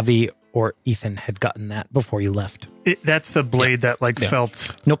think Javi or Ethan, had gotten that before you left. That's the blade that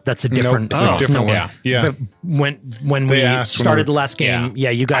felt. Nope, that's a different, Nope, different one. Yeah. Yeah. When we started the last game,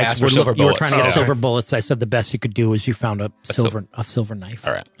 you guys asked were, for silver you were bullets. trying to get Yeah. silver bullets. I said the best you could do is you found a silver knife.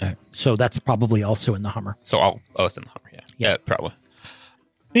 All right. So that's probably also in the Hummer. So it's in the Hummer. Yeah, probably.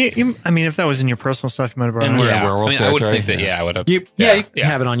 I mean, if that was in your personal stuff, you might have brought it. we're Yeah. werewolf I mean, I would territory. think that, I would have. You can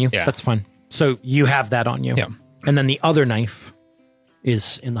have it on you. Yeah. That's fine. So you have that on you. Yeah. And then the other knife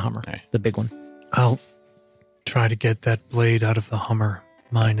is in the Hummer, Right. the big one. I'll try to get that blade out of the Hummer.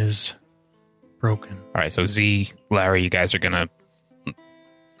 Mine is broken. All right. So Z, Larry, you guys are going to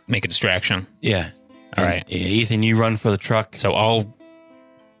make a distraction. Yeah. All And, right. yeah, Ethan, you run for the truck. So I'll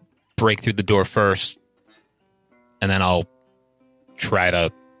break through the door first, and then I'll try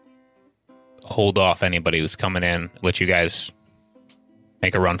to hold off anybody who's coming in, let you guys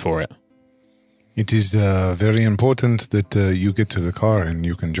make a run for it. It is very important that you get to the car and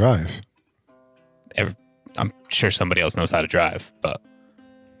you can drive. I'm sure somebody else knows how to drive, but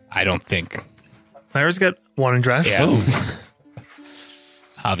I don't think. Larry's got one in drive. Yeah.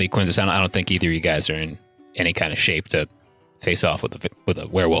 Javi, Quintus, I don't think either of you guys are in any kind of shape to face off with a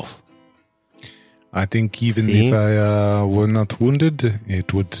werewolf. I think even See? if I were not wounded,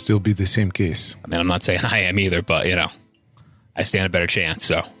 it would still be the same case. I mean, I'm not saying I am either, but I stand a better chance.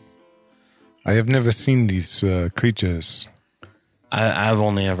 So I have never seen these creatures. I've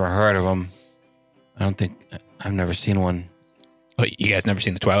only ever heard of them. I've nerever seen one. oh, you guys never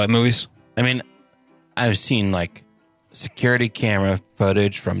seen the Twilight movies? I mean, I've seen like security camera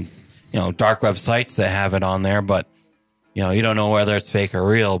footage from, dark web sites that have it on there, but, you don't know whether it's fake or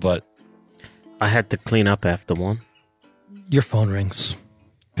real, but I had to clean up after one. Your phone rings.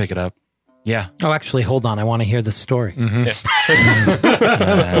 Pick it up. Yeah. Oh, actually, hold on. I want to hear the story.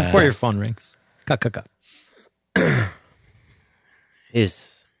 Before your phone rings. Cut.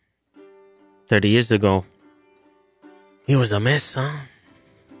 Is 30 years ago. It was a mess, huh?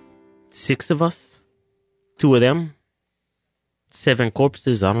 6 of us. 2 of them. 7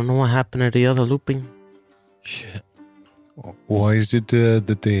 corpses. I don't know what happened to the other looping. Shit. Why is it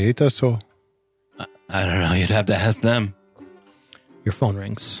that they ate us all? I don't know. You'd have to ask them. Your phone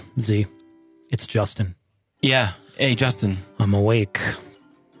rings. Z. It's Justin. Yeah. Hey, Justin. I'm awake.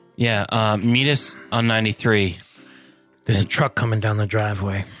 Yeah. Meet us on 93. There's a truck coming down the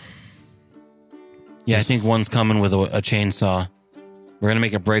driveway. Yeah, I think one's coming with a chainsaw. We're going to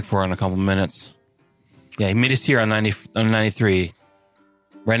make a break for it in a couple minutes. Yeah, meet us here on 93.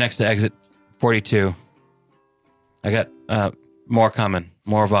 Right next to exit 42. I got more coming.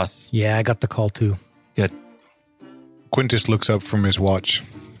 More of us. Yeah, I got the call too. Good. Quintus looks up from his watch.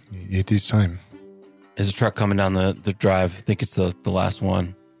 It is time. There's a truck coming down the drive. I think it's the last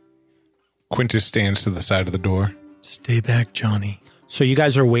one. Quintus stands to the side of the door. Stay back, Johnny. So you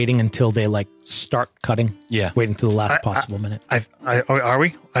guys are waiting until they start cutting? Yeah. Waiting to the last possible minute. Are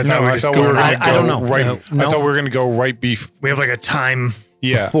we? I No, I thought we were going to go I don't know. right. No. I thought we were going to go right We have like a time.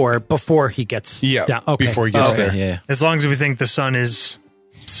 Yeah. Before he gets down. Okay. Before he gets there. Yeah. As long as we think the sun is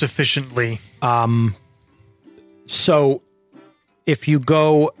sufficiently. So if you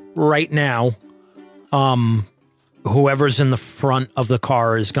go right now, whoever's in the front of the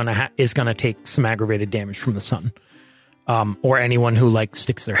car is gonna take some aggravated damage from the sun, or anyone who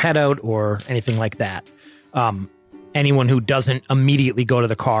sticks their head out or anything like that. Anyone who doesn't immediately go to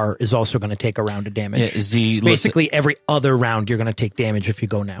the car is also going to take a round of damage. Yeah, Z Basically, every other round you're going to take damage if you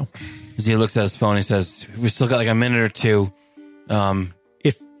go now. Z looks at his phone. He says, "We still got a minute or two."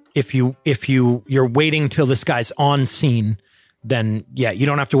 If you're waiting till this guy's on scene, then you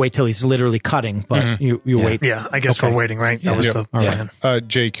don't have to wait till he's literally cutting, but you wait. Yeah, I guess we're waiting, right? That was the plan.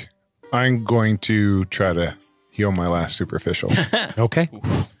 Jake, I'm going to try to heal my last superficial. Okay.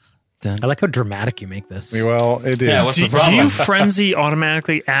 I like how dramatic you make this. Well, it is. Yeah, what's the Do problem? you frenzy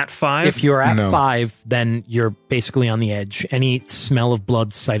automatically at 5? If you're at No. 5, then you're basically on the edge. Any smell of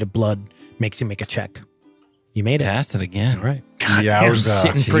blood, sight of blood makes you make a check. You made it. Pass it again. All right. Yowza.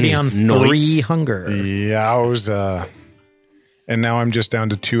 Sitting pretty on Nice. 3 hunger. Yowza. And now I'm just down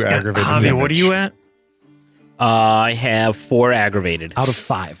to 2 aggravated Javi, damage. what are you at? I have 4 aggravated. Out of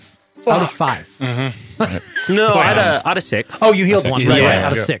 5. Out of 5. No, out of 6. Oh, you healed 1. Right, Yeah.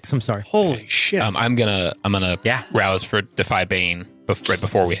 out of 6. I'm sorry. Holy shit. I'm gonna rouse for Defy Bane right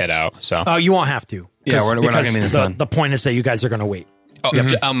before we head out. So Oh, you won't have to. Yeah, we're not Because gonna be in the sun. The point is that you guys are going to wait. but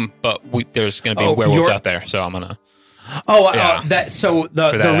there's gonna be Oh, werewolves you're- out there, so I'm gonna. Oh, that so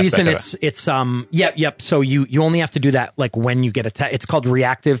the that reason aspect it's yep. So you only have to do that when you get attacked. It's called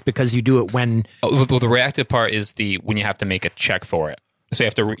reactive because you do it when Well, the reactive part is when you have to make a check for it. So you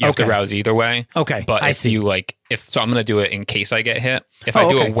have to Okay. rouse either way. Okay, but I if see. you I'm gonna do it in case I get hit. If I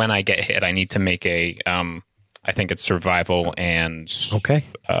do okay. it when I get hit, I need to make a I think it's survival and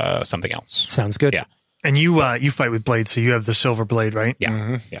something else. sounds good. Yeah. And you fight with blade, so you have the silver blade, right?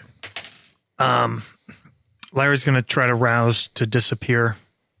 Yeah, yeah. Larry's going to try to rouse to disappear.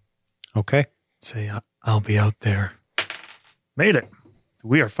 Okay. Say, I'll be out there. Made it.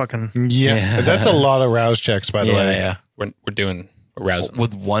 We are fucking... Yeah. That's a lot of rouse checks, by the way. Yeah. We're doing rousing.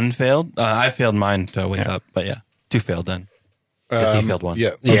 With 1 failed? I failed mine to wake up, but 2 failed then. Because he failed 1.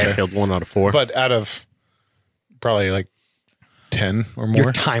 Yeah. Yeah, Okay. I failed 1 out of 4. But out of probably 10 or more.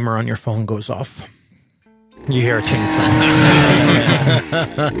 Your timer on your phone goes off. You hear a chainsaw.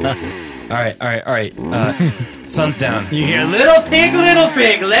 All right. Sun's down. You hear little pig,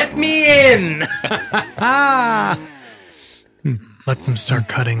 let me in. Let them start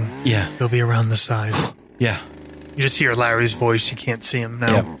cutting. Yeah. They'll be around the side. Yeah. You just hear Larry's voice. You can't see him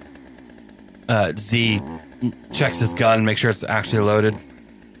now. Yeah. Z checks his gun, make sure it's actually loaded.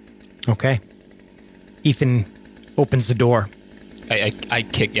 Okay. Ethan opens the door, I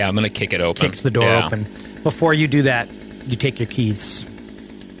kick. Yeah, I'm gonna kick it open. kicks the door Yeah. open. Before you do that, you take your keys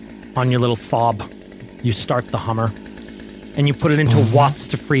on your little fob. You start the Hummer, and you put it into Watts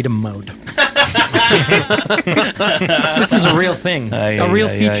to Freedom mode. This is a real thing, a real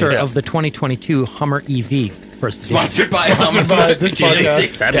feature of the 2022 Hummer EV. First Sponsored by Hummer. this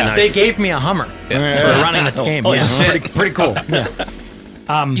podcast. That'd be Yeah, nice. they gave me a Hummer for running this game. Yeah, pretty cool.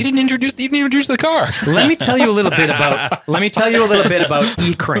 Yeah. You didn't introduce the car. Let me tell you a little bit about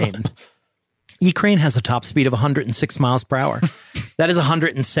E-Crane. E-Crane has a top speed of 106 miles per hour. That is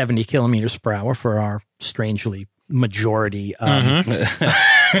 170 kilometers per hour for our strangely majority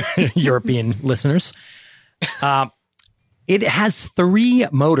European listeners. It has 3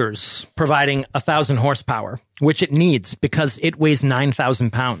 motors providing 1,000 horsepower, which it needs because it weighs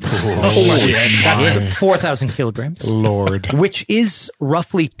 9,000 pounds. That's 4,000 kilograms. Lord. Which is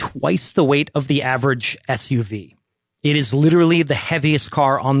roughly twice the weight of the average SUV. It is literally the heaviest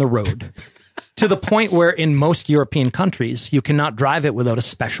car on the road, to the point where in most European countries, you cannot drive it without a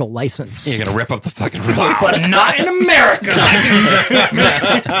special license. You're going to rip up the fucking roads. But not in America.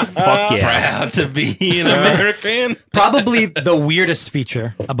 Fuck yeah. Proud to be an American. Probably the weirdest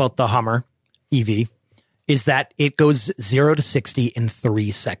feature about the Hummer EV is that it goes 0 to 60 in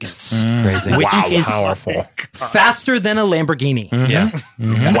 3 seconds. Crazy. Which is Powerful. faster than a Lamborghini. Yeah.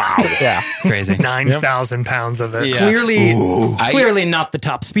 Wow. Yeah. It's crazy. 9,000 pounds of it. Yeah. Clearly not the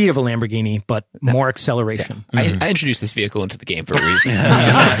top speed of a Lamborghini, but more acceleration. I introduced this vehicle into the game for a reason.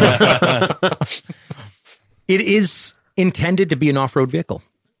 It is intended to be an off-road vehicle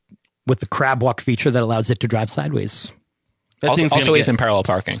with the crab walk feature that allows it to drive sideways. That thing's Also, gonna it's get, in parallel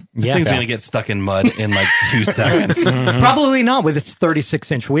parking. Yeah. thing's going to get stuck in mud in like 2 seconds. Probably not with its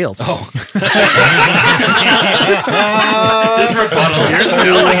 36-inch wheels. Just rebuttals. You're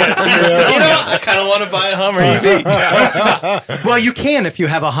selling it. I kind of want to buy a Hummer EV. Well, you can if you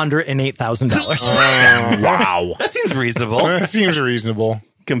have $108,000. Wow. That seems reasonable That seems reasonable.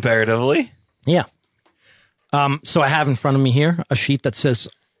 comparatively. Yeah. So I have in front of me here a sheet that says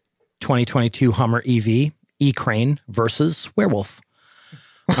 2022 Hummer EV E-Crane versus Werewolf.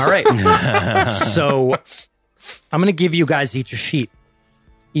 All right. So I'm going to give you guys each a sheet.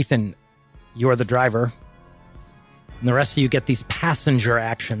 Ethan, you're the driver. And the rest of you get these passenger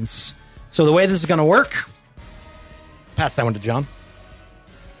actions. So the way this is going to work, pass that one to John.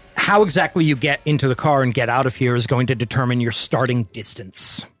 How exactly you get into the car and get out of here is going to determine your starting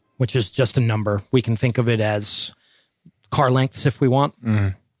distance, which is just a number. We can think of it as car lengths if we want.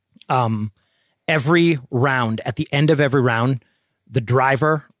 Every round, at the end of every round, the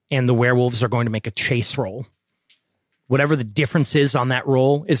driver and the werewolves are going to make a chase roll. Whatever the difference is on that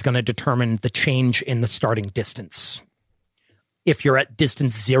roll is going to determine the change in the starting distance. If you're at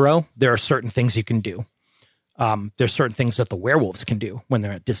distance 0, there are certain things you can do. There's certain things that the werewolves can do when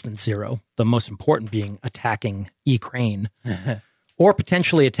they're at distance 0. The most important being attacking E-Crane or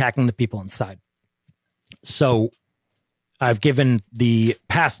potentially attacking the people inside. So I've given the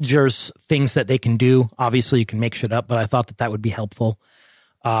passengers things that they can do. Obviously, you can make shit up, but I thought that that would be helpful.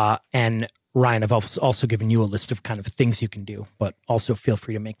 And Ryan, I've also given you a list of kind of things you can do, but also feel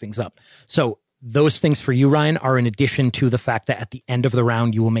free to make things up. So those things for you, Ryan, are in addition to the fact that at the end of the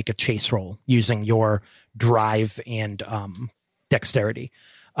round, you will make a chase roll using your drive and dexterity.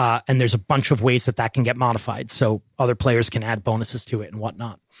 And there's a bunch of ways that that can get modified. So other players can add bonuses to it and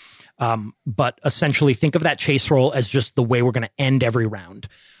whatnot. But essentially think of that chase roll as just the way we're going to end every round.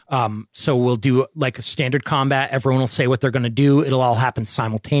 So we'll do like a standard combat. Everyone will say what they're going to do. It'll all happen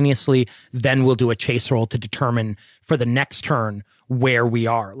simultaneously. Then we'll do a chase roll to determine for the next turn where we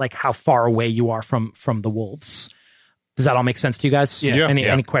are, like how far away you are from the wolves. Does that all make sense to you guys? Yeah.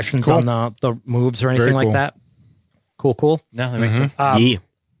 Any questions on the moves or anything Very like cool. that? Cool. No, that makes sense. Yeah.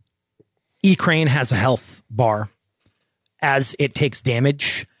 E-Crane has a health bar. As it takes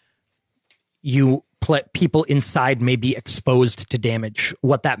damage, people inside may be exposed to damage.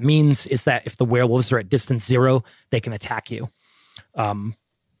 What that means is that if the werewolves are at distance 0, they can attack you.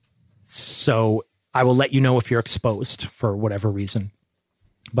 So I will let you know if you're exposed for whatever reason.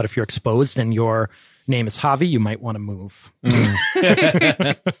 But if you're exposed and your name is Javi, you might want to move.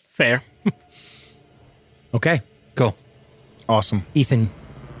 Fair. Okay. Cool. Awesome. Ethan,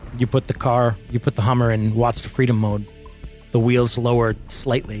 you put the Hummer in Watts to Freedom mode. The wheels lowered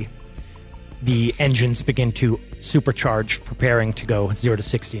slightly. The engines begin to supercharge, preparing to go 0 to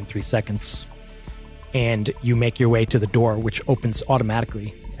 60 in 3 seconds. And you make your way to the door, which opens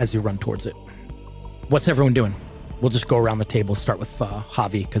automatically as you run towards it. What's everyone doing? We'll just go around the table, start with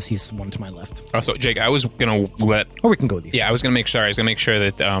Javi, because he's the one to my left. Also, Jake, I was going to Or we can go with you. Yeah, I was going to make sure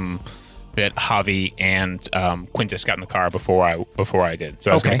that that Javi and Quintus got in the car before I did.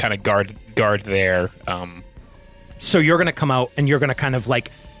 So I was going to kind of guard there. So you're going to come out and you're going to kind of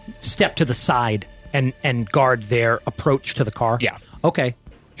like step to the side and guard their approach to the car? Yeah. Okay.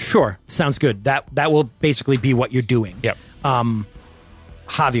 Sure. Sounds good. That will basically be what you're doing. Yep.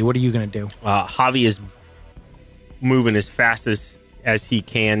 Javi, what are you going to do? Javi is moving as fast as he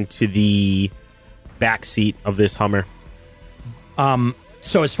can to the back seat of this Hummer.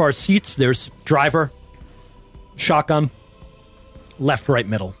 So as far as seats, there's driver, shotgun, left, right,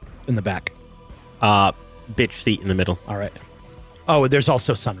 middle in the back. Bitch seat in the middle. All right. Oh, there's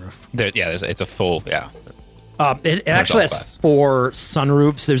also sunroof. It's a full, yeah. It actually all has glass. 4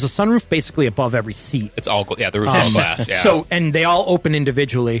 sunroofs. There's a sunroof basically above every seat. It's all the roof is glass. Yeah. So, and they all open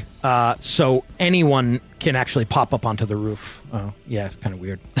individually, so anyone can actually pop up onto the roof. Oh, yeah, it's kind of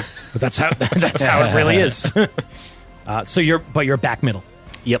weird, but that's how it really is. So you're back middle.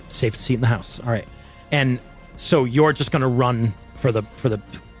 Yep, safest seat in the house. All right, and so you're just going to run for the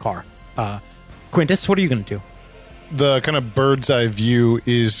car. Quintus, what are you going to do? The kind of bird's eye view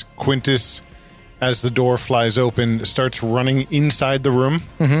is Quintus, as the door flies open, starts running inside the room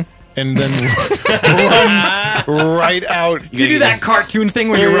and then runs right out. You do that cartoon thing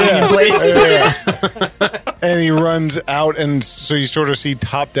where you're running in place. And he runs out, and so you sort of see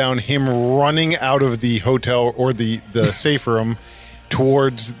top down him running out of the hotel or the safe room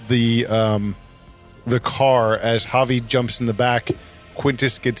towards the car as Javi jumps in the back.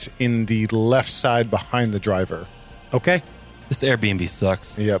 Quintus gets in the left side behind the driver. Okay. This Airbnb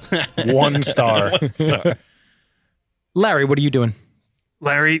sucks. Yep. 1 star. 1 star. Larry, what are you doing?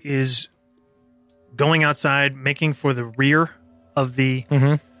 Larry is going outside, making for the rear of the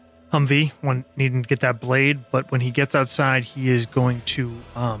Humvee, when needing to get that blade. But when he gets outside, he is going to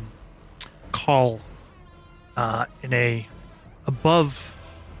call in a above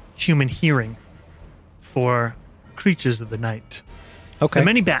human hearing for creatures of the night. Okay. The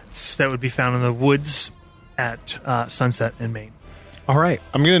many bats that would be found in the woods at sunset in Maine. All right.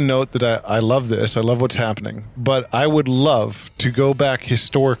 I'm going to note that I love this. I love what's happening. But I would love to go back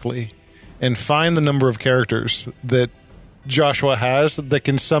historically and find the number of characters that Joshua has that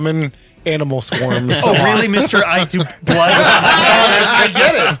can summon animal swarms. Oh, really, Mr. I do blood?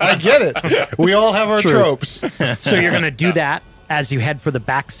 I get it. We all have our tropes. So you're going to do that as you head for the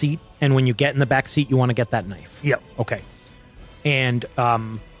back seat, and when you get in the back seat, you want to get that knife. Yep. Okay. And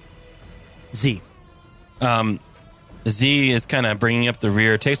Z. Z is kind of bringing up the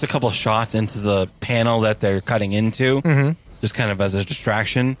rear, takes a couple shots into the panel that they're cutting into, just kind of as a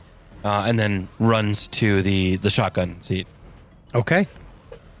distraction, and then runs to the shotgun seat. Okay.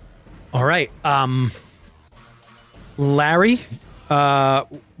 All right. Larry,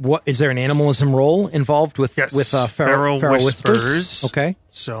 what is there an animalism role involved with Yes. feral Whispers. Okay.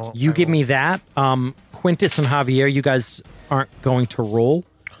 So You give me that. Quintus and Javier, you guys aren't going to roll.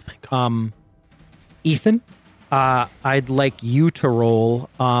 Ethan, I'd like you to roll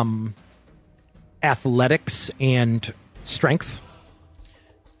athletics and strength.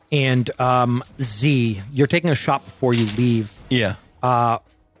 And Z, you're taking a shot before you leave. Yeah.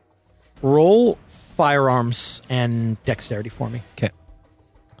 Roll firearms and dexterity for me. Okay.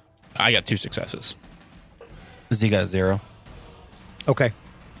 I got 2 successes. Z got 0. Okay.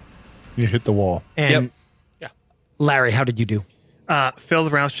 You hit the wall. And Yep. Yeah. Larry, how did you do? failed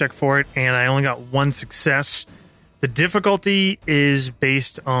the rouse check for it, and I only got 1 success. The difficulty is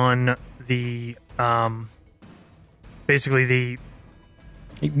based on the basically the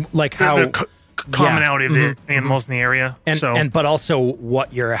Like how commonality of the animals in the area. and but also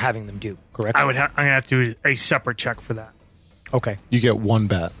what you're having them do, correct? I'm gonna have to do a separate check for that. Okay. You get 1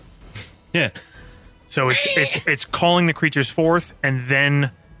 bat. Yeah. So it's calling the creatures forth, and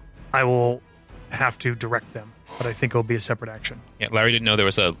then I will have to direct them. But I think it'll be a separate action. Yeah, Larry didn't know there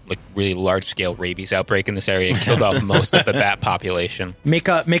was a really large scale rabies outbreak in this area. It killed off most of the bat population. Make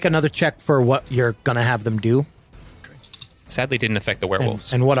another check for what you're gonna have them do. Sadly, didn't affect the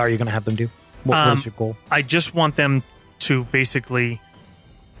werewolves. And what are you gonna have them do? What is your goal? I just want them to basically,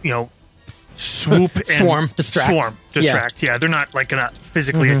 swoop and Swarm, distract. Yeah, they're not like gonna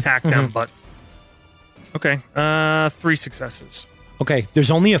physically attack them, but okay. 3 successes. Okay,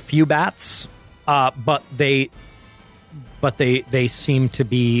 there's only a few bats, but they seem to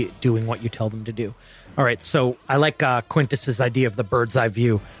be doing what you tell them to do. All right, so I like Quintus's idea of the bird's eye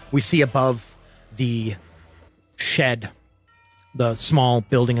view. We see above the shed, the small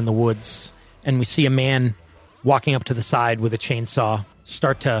building in the woods, and we see a man walking up to the side with a chainsaw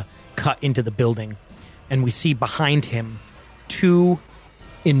start to cut into the building, and we see behind him 2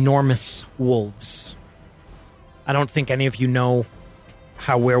 enormous wolves. I don't think any of you know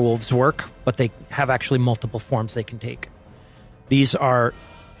how werewolves work, but they have actually multiple forms they can take. These are,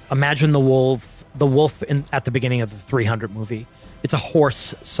 imagine the wolf at the beginning of the 300 movie. It's a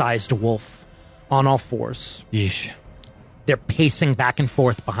horse-sized wolf on all fours. Yeesh. They're pacing back and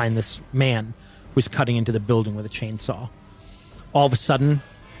forth behind this man who's cutting into the building with a chainsaw. All of a sudden,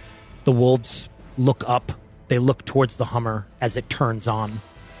 the wolves look up. They look towards the Hummer as it turns on.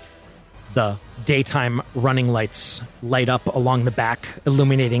 The daytime running lights light up along the back,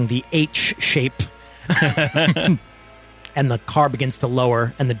 illuminating the H shape. And the car begins to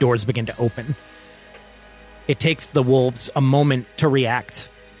lower and the doors begin to open. It takes the wolves a moment to react,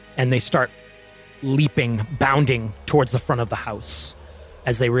 and they start leaping, bounding towards the front of the house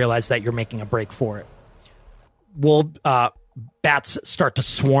as they realize that you're making a break for it. Bats start to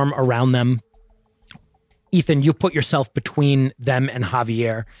swarm around them. Ethan, you put yourself between them and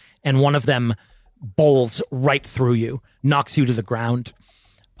Javier, and one of them bowls right through you, knocks you to the ground,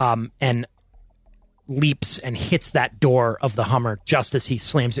 and leaps and hits that door of the Hummer just as he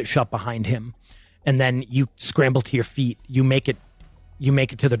slams it shut behind him. And then you scramble to your feet. You make it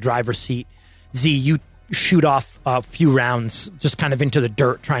to the driver's seat. Z, you shoot off a few rounds just kind of into the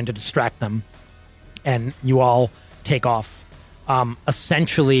dirt, trying to distract them. And you all take off.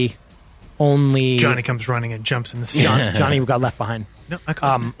 Essentially, only... Johnny comes running and jumps in the sun. Johnny got left behind. No, I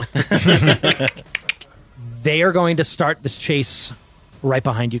couldn't. They are going to start this chase right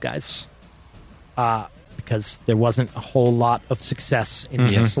behind you guys. Because there wasn't a whole lot of success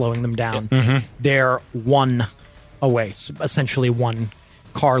in slowing them down. They're one away, so essentially one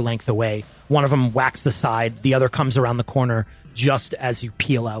car length away. One of them whacks the side. The other comes around the corner just as you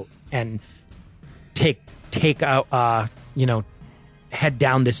peel out and take out, head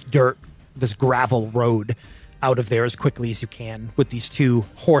down this gravel road out of there as quickly as you can with these two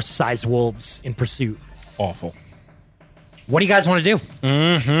horse-sized wolves in pursuit. Awful. What do you guys want to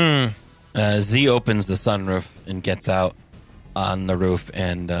do? Z opens the sunroof and gets out on the roof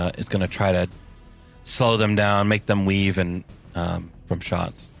and is going to try to slow them down, make them weave and from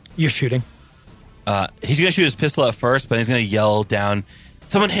shots. You're shooting. He's going to shoot his pistol at first, but he's going to yell down,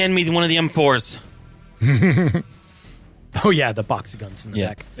 "Someone hand me one of the M4s." Oh, yeah, the box of guns in the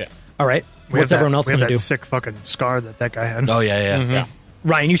back. Yeah. All right. What's everyone else going to do? We have that sick fucking scar that guy had. Oh, yeah.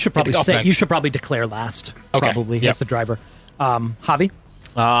 Ryan, you should probably say, you should probably declare last. Okay. Probably. Yep. As the driver. Javi?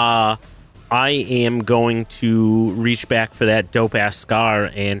 I am going to reach back for that dope ass scar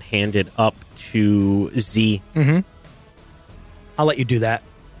and hand it up to Z. I'll let you do that.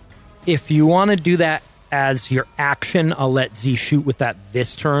 If you want to do that as your action, I'll let Z shoot with that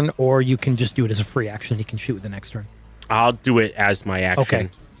this turn, or you can just do it as a free action. You can shoot with the next turn. I'll do it as my action. Okay.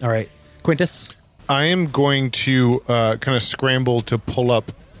 All right. Quintus? I am going to kind of scramble to pull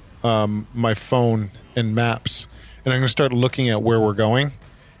up my phone and maps, and I'm going to start looking at where we're going.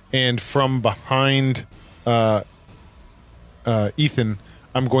 And from behind Ethan,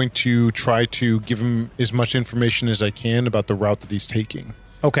 I'm going to try to give him as much information as I can about the route that he's taking.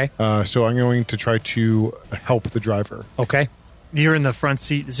 Okay. So I'm going to try to help the driver. Okay. You're in the front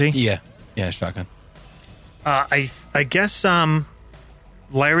seat, Z? Yeah, shotgun. I guess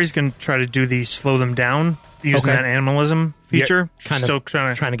Larry's going to try to do the slow them down using Okay. that animalism feature. Kind Still of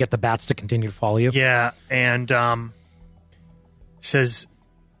trying trying to get the bats to continue to follow you. Yeah, and says,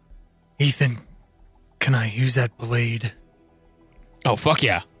 "Ethan, can I use that blade?" Oh, fuck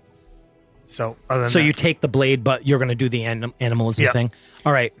yeah. So other than So that, you take the blade, but you're going to do the animalism Yep. thing.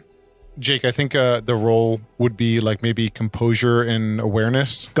 All right. Jake, I think the role would be like maybe composure and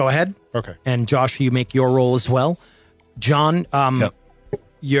awareness. Go ahead. Okay. And Josh, you make your roll as well. John,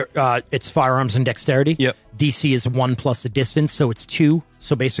 Yep. it's firearms and dexterity. Yep. DC is 1 plus the distance, so it's 2.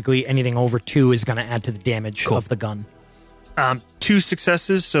 So basically, anything over 2 is going to add to the damage of the gun. 2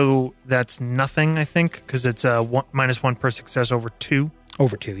 successes, so that's nothing, I think, because it's -1 per success over 2.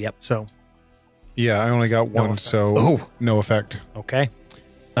 Over 2, yep. So Yeah, I only got one, effect. so no effect. Okay.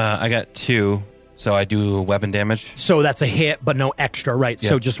 I got 2, so I do weapon damage. So that's a hit, but no extra, right?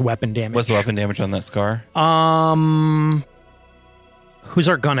 So Yep. just weapon damage. What's the weapon damage on that scar? Who's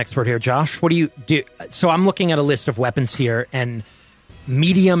our gun expert here, Josh? What do you do? So I'm looking at a list of weapons here, and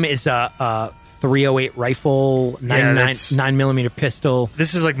medium is a 308 rifle, 9mm pistol.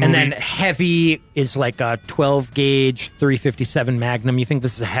 This is like and movie- then heavy is like a 12 gauge 357 Magnum. You think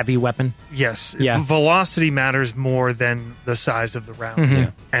this is a heavy weapon? yes, Yeah. velocity matters more than the size of the round. Mm-hmm.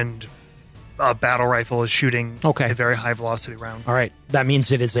 Yeah. And a battle rifle is shooting Okay. a very high velocity round. All right, that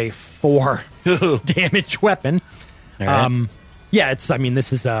means it is a 4 damage weapon. All right. Yeah, it's. I mean,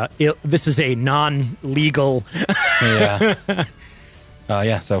 this is a non-legal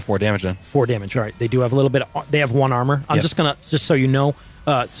Yeah. So 4 damage then. 4 damage. All right, they do have a little bit. They have 1 armor. I'm Yep. just so you know.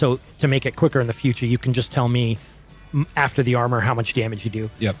 So to make it quicker in the future, you can just tell me after the armor how much damage you do.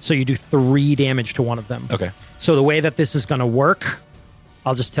 Yep. So you do 3 damage to one of them. Okay. So the way that this is going to work,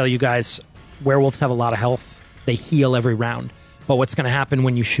 I'll just tell you guys, werewolves have a lot of health. They heal every round. But what's going to happen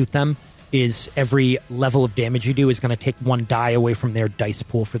when you shoot them is every level of damage you do is going to take 1 die away from their dice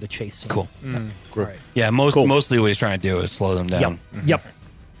pool for the chase scene. Cool. Great. Yeah, mostly what he's trying to do is slow them down. Yep. Yep.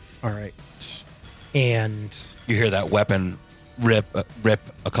 All right. And You hear that weapon rip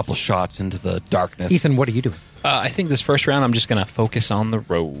a couple shots into the darkness. Ethan, what are you doing? I think this first round, I'm just going to focus on the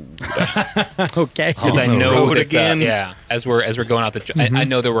road. Okay. Because I the know road that, again? as we're going out I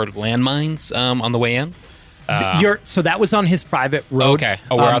know there were landmines on the way in. So that was on his private road. Okay.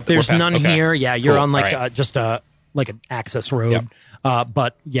 Oh, we're out there's we're past- none okay. here. Yeah, you're Cool. on like All right. just a like an access road. Yep.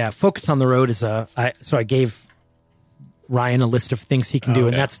 But yeah, focus on the road is so I gave Ryan a list of things he can do, and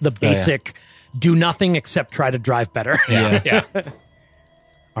okay. that's the basic do nothing except try to drive better. Yeah.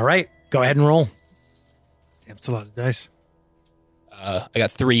 All right, go ahead and roll. Damn, it's a lot of dice. I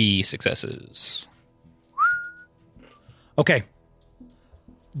got 3 successes. Okay.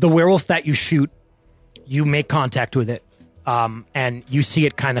 The werewolf that you shoot, you make contact with it, and you see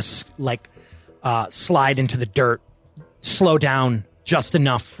it kind of slide into the dirt, slow down just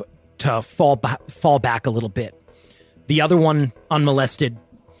enough to fall back a little bit. The other one, unmolested,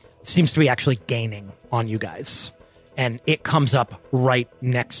 seems to be actually gaining on you guys, and it comes up right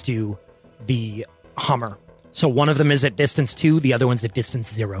next to the Hummer. So one of them is at distance 2, the other one's at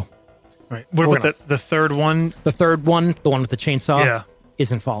distance 0. Right. What We're about the third one? The third one, the one with the chainsaw, Yeah.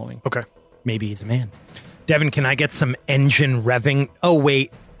 isn't following. Okay. Maybe he's a man. Devin, can I get some engine revving? Oh,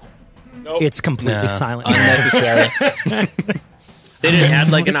 wait. Nope. It's completely silent. Unnecessary. They didn't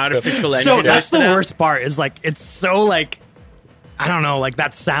add like an artificial engine. So that's to the that? worst part is like, it's so like, I don't know, like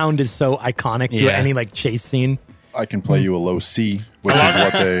that sound is so iconic to Yeah. any like chase scene. I can play you a low C, which is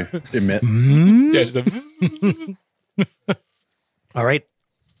what they emit. All right.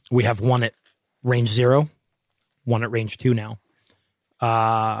 We have one at range 0, one at range 2 now.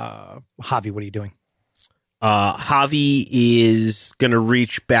 Javi, what are you doing? Javi is going to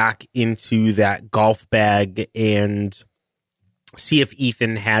reach back into that golf bag and see if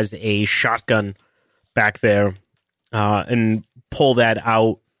Ethan has a shotgun back there and pull that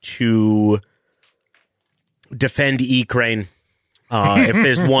out to defend E-Crane. If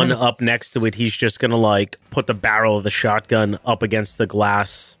there's one up next to it, he's just going to like put the barrel of the shotgun up against the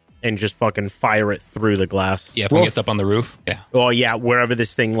glass and just fucking fire it through the glass. Yeah, if he gets up on the roof. Yeah. Oh, yeah, wherever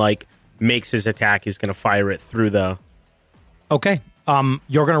this thing like makes his attack, he's going to fire it through the... Okay.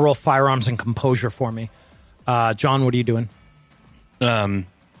 You're going to roll firearms and composure for me. John, what are you doing?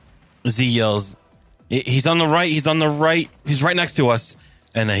 Z yells, he's on the right, he's right next to us,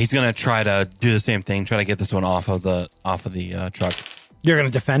 and he's gonna try to do the same thing, try to get this one off of the truck. You're going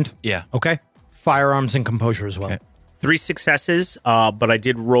to defend? Yeah. Okay. Firearms and composure as well. Okay. 3 successes, but I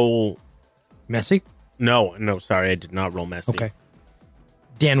did roll... Messy? No, sorry, I did not roll messy. Okay.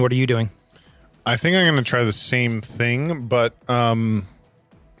 Dan, what are you doing? I think I'm going to try the same thing, but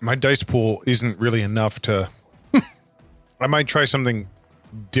my dice pool isn't really enough to... I might try something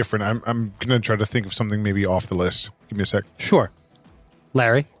different. I'm going to try to think of something maybe off the list. Give me a sec. Sure.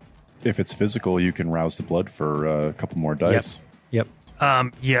 Larry? If it's physical, you can rouse the blood for a couple more dice. Yep.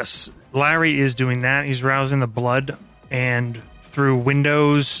 Yes, Larry is doing that. He's rousing the blood, and through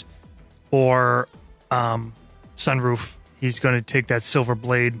windows or sunroof, he's going to take that silver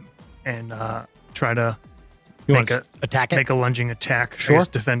blade and try to You want to attack it? make a lunging attack. Sure. I guess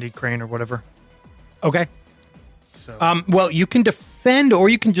defend crane or whatever. Okay. So Well, you can defend or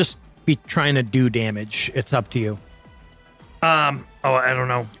you can just be trying to do damage. It's up to you. I don't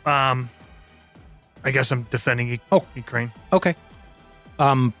know. I guess I'm defending crane. Okay.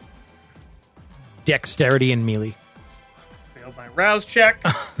 Dexterity and melee. Failed my rouse check.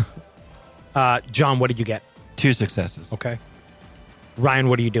 John, what did you get? 2 successes. Okay. Ryan,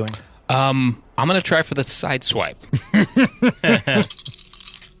 what are you doing? I'm going to try for the side swipe.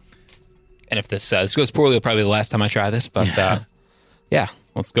 And if this goes poorly, it'll probably be the last time I try this. But yeah,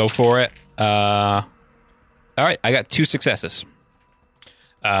 let's go for it. All right, I got 2 successes.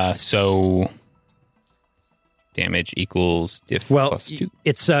 So damage equals diff plus 2.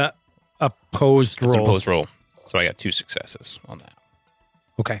 It's a opposed roll. It's an opposed roll. So I got 2 successes on that.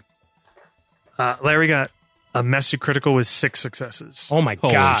 Okay. Larry got a messy critical with 6 successes. Oh my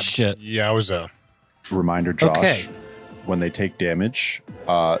Holy God. shit. Yeah, I was Reminder, Josh, Okay. when they take damage,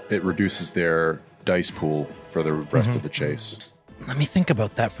 it reduces their dice pool for the rest of the chase. Let me think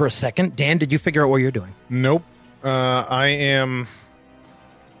about that for a second. Dan, did you figure out what you're doing? Nope. I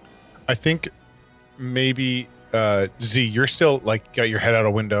think maybe Z, you're still like got your head out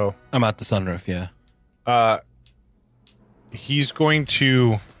a window. I'm at the sunroof, yeah. He's going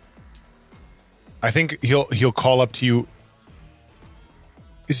to. I think he'll call up to you.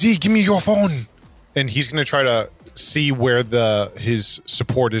 Z, give me your phone, and he's going to try to see where his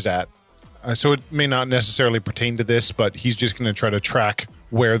support is at. So it may not necessarily pertain to this, but he's just going to try to track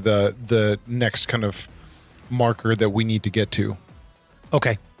where the next kind of marker that we need to get to.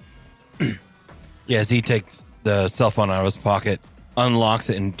 Okay. Yeah, Z takes the cell phone out of his pocket, unlocks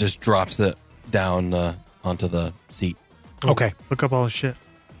it, and just drops it down the onto the seat. Okay. Look up all the shit.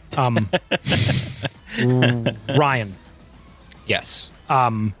 Ryan, Yes.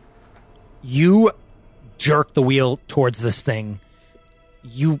 you jerk the wheel towards this thing.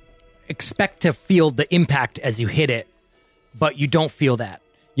 You expect to feel the impact as you hit it, but you don't feel that.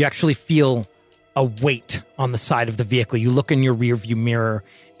 You actually feel a weight on the side of the vehicle. You look in your rearview mirror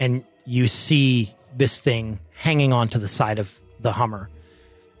and you see this thing hanging onto the side of the Hummer.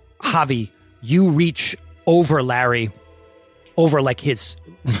 Javi, you reach over Larry, over like his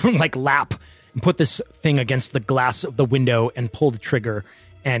like lap, and put this thing against the glass of the window and pull the trigger,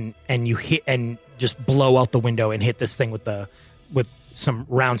 and you hit and just blow out the window and hit this thing with some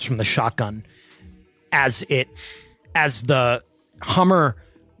rounds from the shotgun. As the Hummer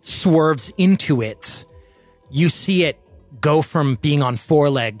swerves into it, you see it go from being on 4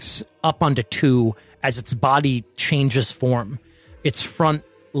 legs up onto 2 as its body changes form. Its front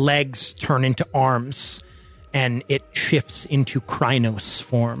legs turn into arms, and it shifts into Krynos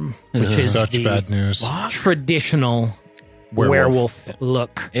form, which is Such the bad news. traditional werewolf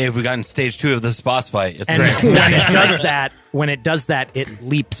look. Hey, if we got in stage 2 of this boss fight, it's And great. when it does that, it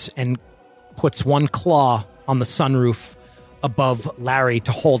leaps and puts one claw on the sunroof above Larry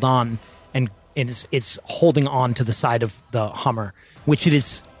to hold on, and it's holding on to the side of the Hummer, which it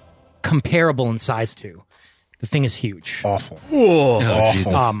is comparable in size to. The thing is huge. Awful. Oh,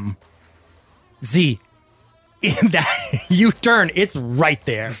 Jesus. Z, in that you turn, it's right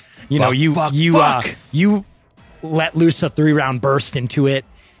there. You know, Fuck. you let loose a 3-round burst into it,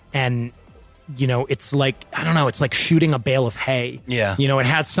 and you know, it's like, I don't know, it's like shooting a bale of hay. Yeah. You know, it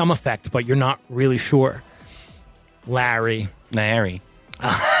has some effect, but you're not really sure. Larry,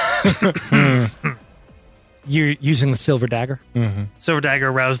 you're using the silver dagger. Silver Dagger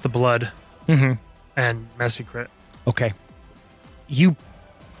aroused the blood. And messy crit. Okay.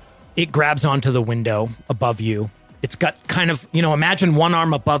 It grabs onto the window above you. It's got kind of, imagine one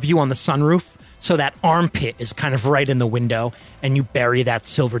arm above you on the sunroof. So that armpit is kind of right in the window, and you bury that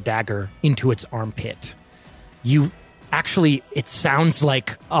silver dagger into its armpit. It sounds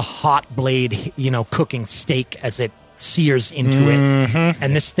like a hot blade, cooking steak as it sears into it.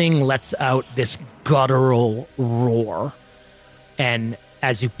 And this thing lets out this guttural roar. And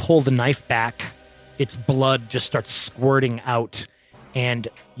as you pull the knife back, its blood just starts squirting out, and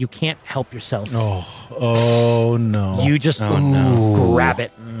you can't help yourself. Oh no. You just grab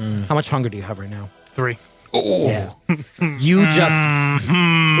it. How much hunger do you have right now? 3. Yeah. You just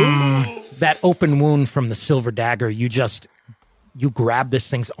that open wound from the silver dagger, you grab this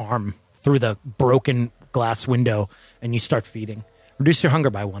thing's arm through the broken glass window and you start feeding. Reduce your hunger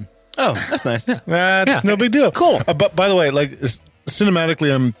by 1. Oh, that's nice. That's no big deal. Cool. But by the way,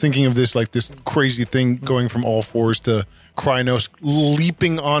 cinematically, I'm thinking of this like this crazy thing going from all 4s to Krynos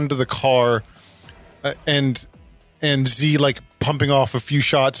leaping onto the car, and Z like pumping off a few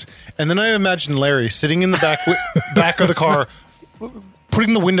shots, and then I imagine Larry sitting in the back of the car,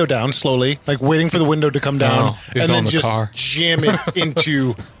 putting the window down slowly, like waiting for the window to come down, and then just jam it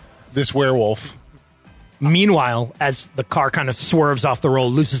into this werewolf. Meanwhile, as the car kind of swerves off the road,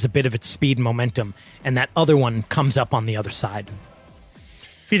 loses a bit of its speed and momentum, and that other one comes up on the other side.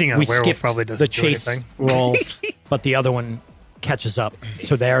 Feeding a We werewolf skipped probably doesn't the do chase anything. roll, but the other one catches up.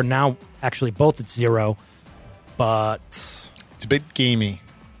 So they are now actually both at 0, but It's a bit gamey.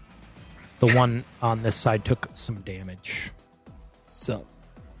 the one on this side took some damage. So,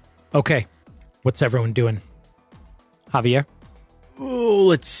 Okay, what's everyone doing? Javier? Oh,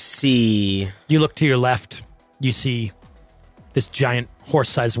 let's see. You look to your left, you see this giant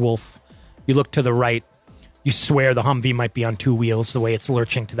horse-sized wolf. You look to the right, you swear the Humvee might be on 2 wheels the way it's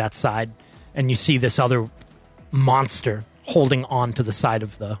lurching to that side. And you see this other monster holding on to the side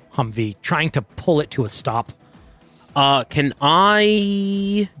of the Humvee, trying to pull it to a stop. Can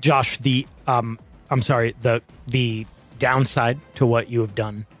I... Josh, the downside to what you have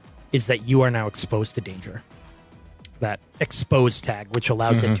done is that you are now exposed to danger. That exposed tag, which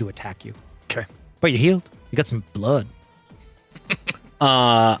allows it to attack you. Okay. But you healed. You got some blood.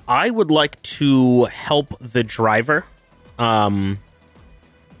 I would like to help the driver. Can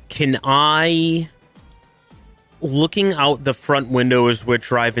I, looking out the front window as we're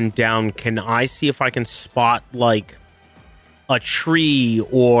driving down, can I see if I can spot, like, a tree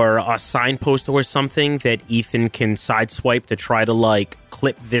or a signpost or something that Ethan can sideswipe to try to, like,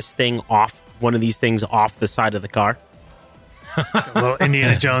 clip this thing off, one of these things off the side of the car? A little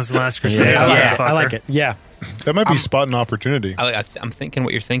Indiana Jones and the Last Crusade. I like it. Yeah. That might be spot an opportunity. I'm thinking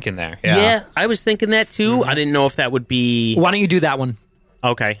what you're thinking there. Yeah, I was thinking that too. I didn't know if that would be... Why don't you do that one?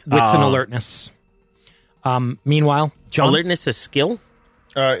 Okay. Wits and alertness. Meanwhile, John. Alertness is skill?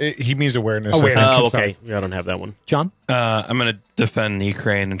 He means awareness. Awareness. Oh, sorry. okay. Yeah, I don't have that one. John? I'm going to defend the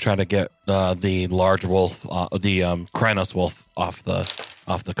crane and try to get the large wolf, the Krynos wolf, off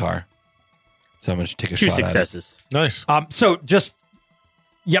the car. So I'm going to take a 2 shot successes. Nice. So just,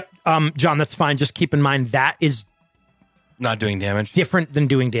 John, that's fine. Just keep in mind that is at it. Not doing damage. different than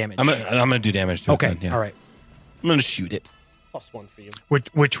doing damage. I'm gonna do damage to it. okay, Then, yeah. all right. I'm gonna shoot it. +1 for you.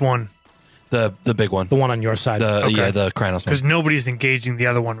 Which one? The big one. The one on your side. Yeah, the Krynos one. Because nobody's engaging the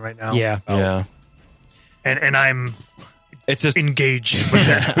other one right now. yeah. Yeah. And I'm It's just engaged with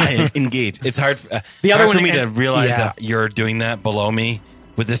that. I engage. It's hard. The other hard one for me to and- realize yeah. that you're doing that below me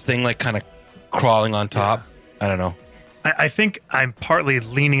with this thing like kind of crawling on top. I don't know. I think I'm partly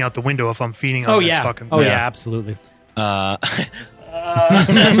leaning out the window if I'm feeding on Oh, this yeah. fucking Oh, thing. yeah, absolutely.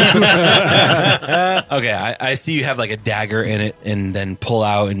 Okay, I see you have like a dagger in it, and then pull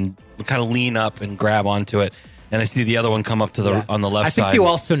out and kind of lean up and grab onto it. And I see the other one come up to the Yeah. on the left I think side. you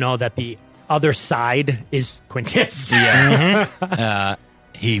also know that the other side is Quintus. Yeah.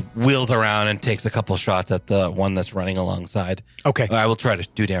 He wheels around and takes a couple shots at the one that's running alongside. Okay. I will try to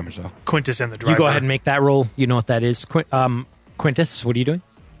do damage though. Quintus and the driver. You go ahead and make that roll. You know what that is. Quintus, what are you doing?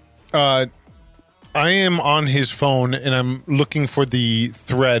 I am on his phone, and I'm looking for the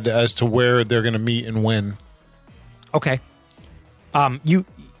thread as to where they're going to meet and when. Okay.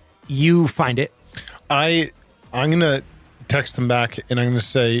 You find it. I'm going to text them back, and I'm going to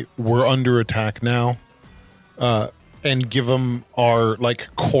say, we're under attack now, and give them our,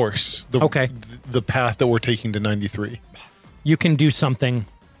 course. The path that we're taking to 93. You can do something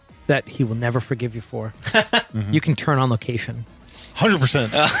that he will never forgive you for. You can turn on location. 100%.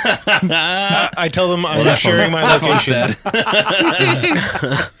 I tell them I'm sharing my location.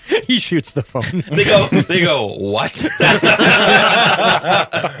 He shoots the phone. They go, what?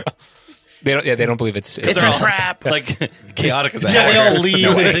 They don't believe it's It's a trap. Like chaotic as a Yeah, they hacker. all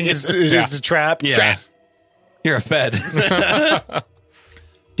leave. They think it's a trap. Yeah. You're a fed.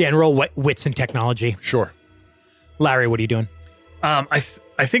 Dan, roll wits and technology. Sure. Larry, what are you doing? I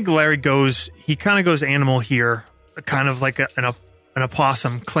think Larry he kind of goes animal here, kind of like an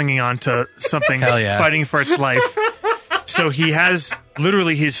opossum clinging on to something, Hell yeah. fighting for its life. So he has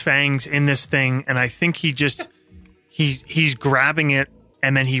literally his fangs in this thing, and I think he's grabbing it,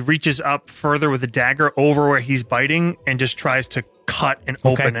 and then he reaches up further with a dagger over where he's biting and just tries to cut and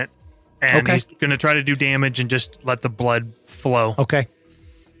open it. And he's going to try to do damage and just let the blood flow. Okay.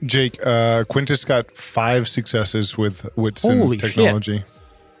 Jake, Quintus got 5 successes with wits Holy and technology.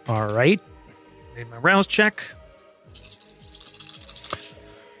 All right. Made my rouse check.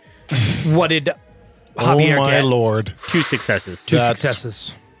 What did Oh Javier my get? lord. 2 successes. 2 That's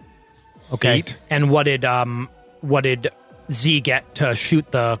successes. Okay. 8. And what did Z get to shoot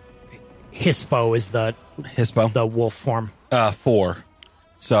the Hispo? Is the Hispo. wolf form? 4.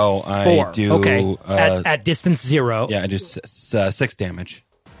 So I 4. do. Okay. At distance 0. Yeah, I do 6 damage.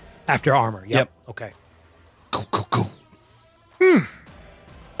 After armor. Yep. Okay. Go.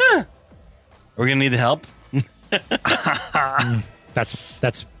 Are we gonna need the help?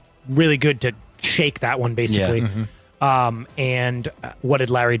 That's really good to shake that one, basically. Yeah. And what did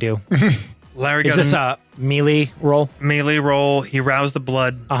Larry do? Larry Is got this a melee roll? melee roll. He roused the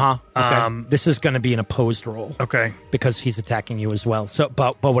blood. Okay. This is going to be an opposed roll Okay. because he's attacking you as well. So,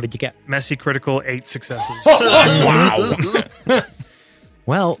 but what did you get? Messy critical, 8 successes. Wow.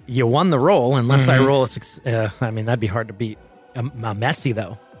 Well, you won the roll unless I roll a that'd be hard to beat. Messy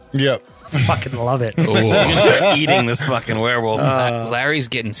though. Yep. Fucking love it. You're gonna start eating this fucking werewolf. Larry's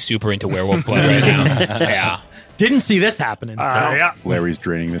getting super into werewolf blood right now. Yeah. Didn't see this happening. Yeah. Larry's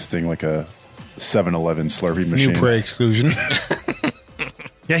draining this thing like a 7-Eleven Slurpee machine. New prey exclusion.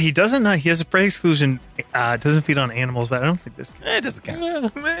 Yeah, he doesn't. He has a prey exclusion. Doesn't feed on animals, but I don't think this. It doesn't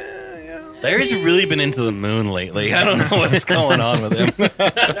count. Larry's really been into the moon lately. I don't know what's going on with him.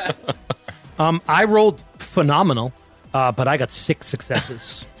 I rolled phenomenal, but I got 6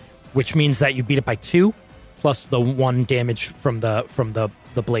 successes, which means that you beat it by 2, plus the 1 damage from the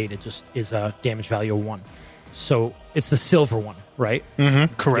blade. It just is a damage value of 1. So it's the silver one, right?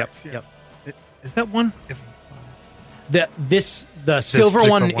 Correct. Yep. Is that one? The silver particular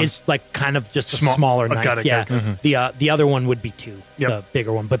one one. is like kind of just a Small- smaller oh, knife. got it, Yeah. got it. The other one would be 2, Yep. the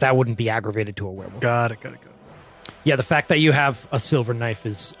bigger one, but that wouldn't be aggravated to a werewolf. Got it. Yeah, the fact that you have a silver knife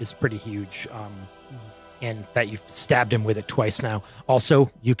is pretty huge, and that you've stabbed him with it twice now. Also,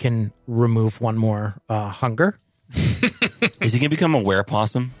 you can remove 1 more hunger. Is he gonna become a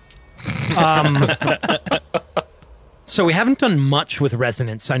werepossum? So we haven't done much with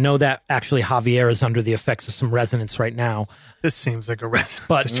resonance. I know that actually Javier is under the effects of some resonance right now, This seems like a resonance.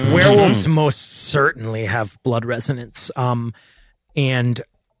 but werewolves most certainly have blood resonance. And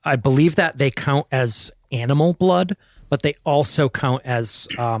I believe that they count as animal blood, but they also count as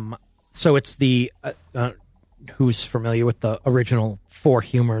so it's the who's familiar with the original 4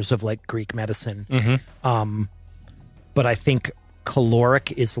 humors of like Greek medicine. But I think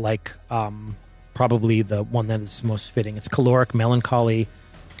caloric is like probably the one that is most fitting. It's caloric, melancholy,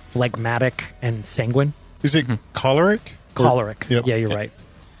 phlegmatic, and sanguine. Is it choleric? Choleric. Yep. Yeah, you're right.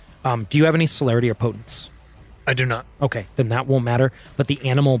 Do you have any celerity or potence? I do not. Okay, then that won't matter, but the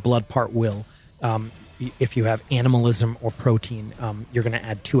animal blood part will. If you have animalism or protein, you're going to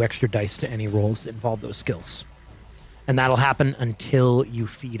add 2 extra dice to any rolls that involve those skills. And that'll happen until you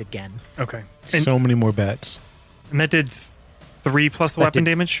feed again. Okay. So many more bats. And that did 3 plus the weapon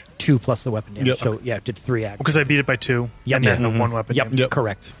damage? 2 plus the weapon damage. Yep. So, yeah, it did 3 aggregate. Because I beat it by 2. Yep. And then the 1 weapon damage. Yep,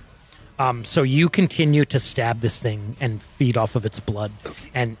 correct. So you continue to stab this thing and feed off of its blood.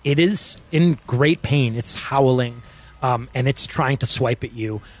 And it is in great pain. It's howling, and it's trying to swipe at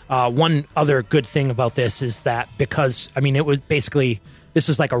you. One other good thing about this is that because, I mean, it was basically, this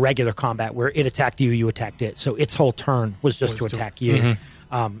is like a regular combat where it attacked you, you attacked it. So its whole turn was just to attack you.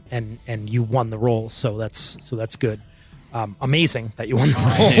 And you won the roll. So that's good. Amazing that you won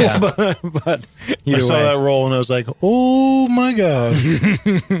the roll. but I saw that roll and I was like, oh my God.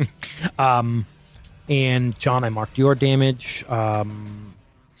 And John, I marked your damage.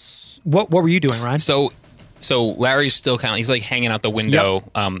 What were you doing, Ryan? So Larry's still kind of, he's like hanging out the window,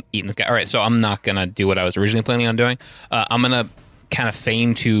 eating this guy. All right, so I'm not going to do what I was originally planning on doing. I'm going to kind of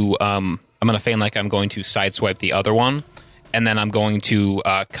feign like I'm going to sideswipe the other one, and then I'm going to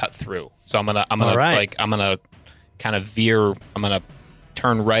cut through. So I'm gonna kind of veer. I'm gonna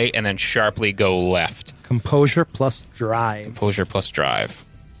turn right and then sharply go left. Composure plus drive. Composure plus drive.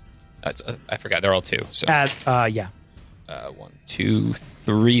 That's I forgot. They're all 2. So yeah. 1, 2,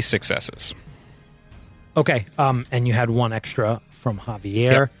 3 successes. Okay. And you had 1 extra from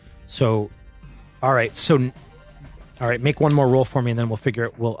Javier. Yep. So, all right. Make one more roll for me, and then we'll figure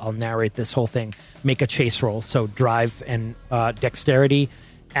it. I'll narrate this whole thing. Make a chase roll. So drive and dexterity.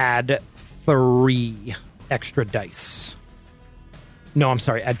 Add 3 extra dice. No, I'm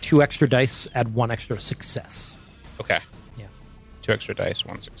sorry. Add 2 extra dice. Add 1 extra success. Okay. Yeah. 2 extra dice,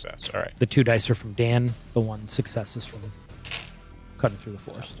 1 success. All right. The 2 dice are from Dan. The 1 success is from cutting through the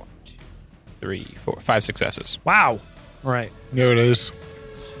forest. 1, 2, 3, 4, 5 successes. Wow. All right. There it is.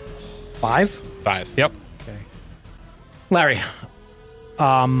 5? 5. Yep. Okay. Larry.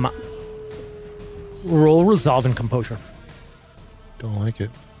 Roll resolve and composure. Don't like it.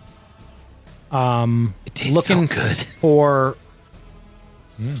 It tastes Looking so good. for.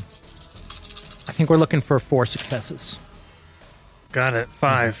 I think we're looking for 4 successes. Got it.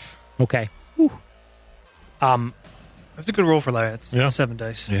 5. Okay. That's a good roll for Larry. That's Yeah. 7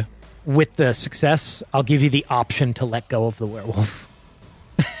 dice. Yeah. With the success, I'll give you the option to let go of the werewolf.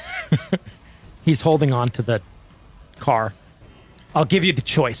 He's holding on to the car. I'll give you the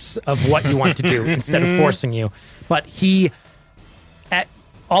choice of what you want to do instead of forcing you. But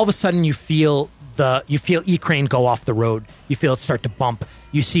all of a sudden you feel E-Crane go off the road. You feel it start to bump.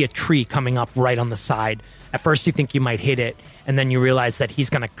 You see a tree coming up right on the side. At first you think you might hit it, and then you realize that he's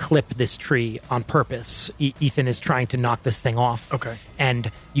going to clip this tree on purpose. Ethan is trying to knock this thing off. Okay.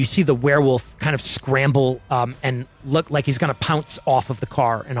 And you see the werewolf kind of scramble and look like he's going to pounce off of the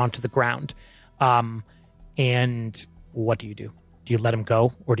car and onto the ground. And what do? Do you let him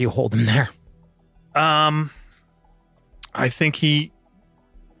go, or do you hold him there? I think he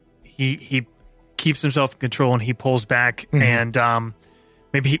keeps himself in control and he pulls back and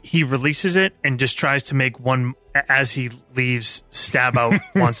maybe he releases it and just tries to make one as he leaves stab out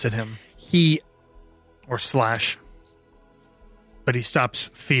once at him. Or slash. But he stops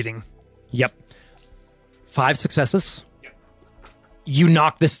feeding. Yep. 5 successes. You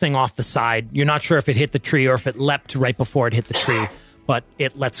knock this thing off the side. You're not sure if it hit the tree or if it leapt right before it hit the tree, but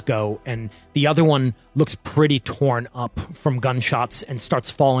it lets go. And the other one looks pretty torn up from gunshots and starts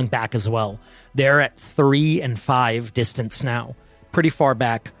falling back as well. They're at 3 and 5 distance now, pretty far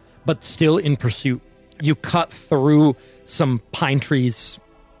back, but still in pursuit. You cut through some pine trees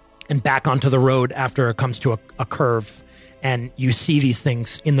and back onto the road after it comes to a curve, and you see these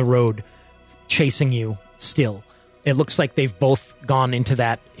things in the road chasing you still. It looks like they've both gone into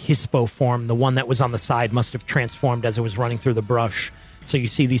that hispo form. The one that was on the side must have transformed as it was running through the brush. So you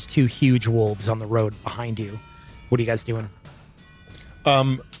see these 2 huge wolves on the road behind you. What are you guys doing?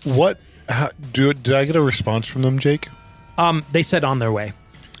 Did I get a response from them, Jake? They said on their way.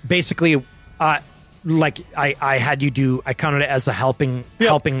 Basically, I had you do. I counted it as a helping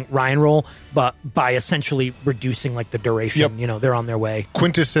Ryan roll, but by essentially reducing like the duration. Yep. You know, they're on their way.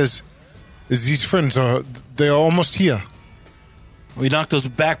 Quintus says, these friends they're almost here. We knocked those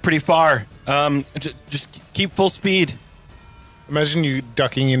back pretty far. Just keep full speed. Imagine you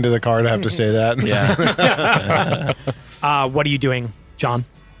ducking into the car to have to say that. Yeah. What are you doing, John?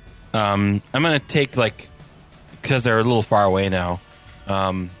 I'm going to take, because they're a little far away now,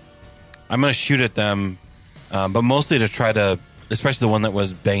 I'm going to shoot at them, but mostly to try to, especially the one that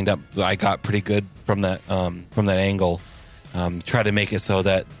was banged up, I got pretty good from that angle. Try to make it so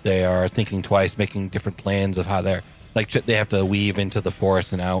that they are thinking twice, making different plans of how they're, they have to weave into the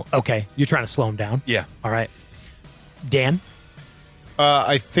forest and out. Okay, you're trying to slow him down? Yeah. All right. Dan?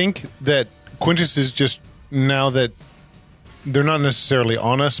 I think that Quintus is just, now that they're not necessarily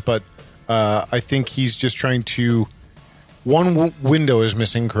on us, but I think he's just trying to, one window is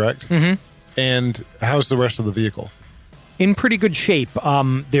missing, correct? Mm-hmm. And how's the rest of the vehicle? In pretty good shape.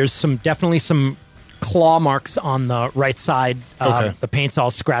 There's definitely some claw marks on the right side. Okay. The paint's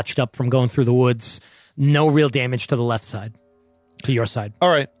all scratched up from going through the woods. No real damage to the left side, to your side. All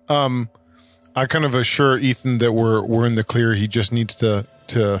right. I kind of assure Ethan that we're in the clear. He just needs to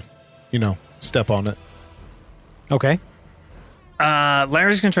step on it. Okay.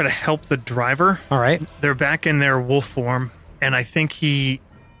 Larry's going to try to help the driver. All right. They're back in their wolf form, and I think the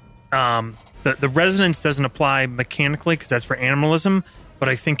resonance doesn't apply mechanically because that's for animalism, but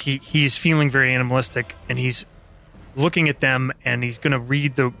I think he's feeling very animalistic, and he's looking at them, and he's going to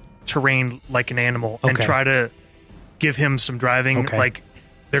read the terrain like an animal and try to give him some driving. Okay. Like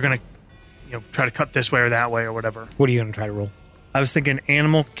they're going to try to cut this way or that way or whatever. What are you going to try to roll? I was thinking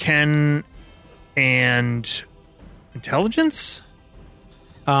animal, ken, and intelligence.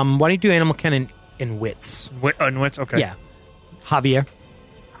 Why don't you do animal ken in wits? Wits, okay. Yeah. Javier?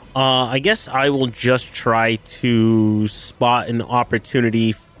 I guess I will just try to spot an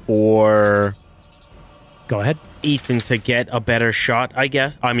opportunity for Go ahead. Ethan to get a better shot, I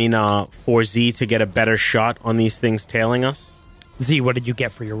guess. I mean, for Z to get a better shot on these things tailing us. Z, what did you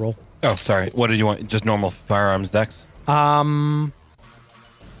get for your roll? Oh, sorry. What did you want? Just normal firearms dex? How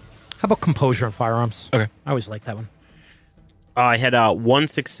about composure and firearms? Okay. I always like that one. I had one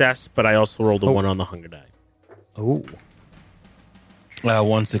success, but I also rolled a 1 on the hunger die. Oh.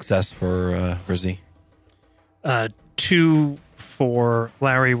 One success for Z. 2 for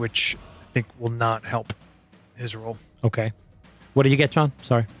Larry, which I think will not help his roll. Okay. What did you get, John?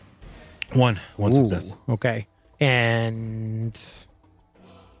 Sorry. One success. Okay. And...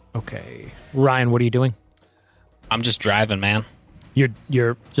 Okay. Ryan, what are you doing? I'm just driving, man.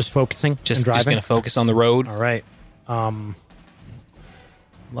 You're just focusing and Just driving? going to focus on the road. All right.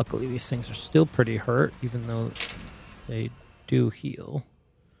 Luckily, these things are still pretty hurt, even though they do heal.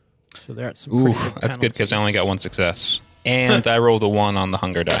 So they're at some Ooh, pretty that's good because I only got 1 success. And I rolled a 1 on the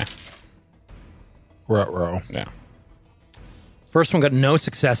hunger die. Row. Yeah. First one got no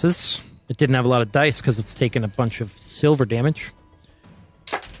successes. It didn't have a lot of dice because it's taken a bunch of silver damage.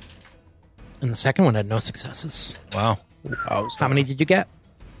 And the second one had no successes. Wow. How many did you get?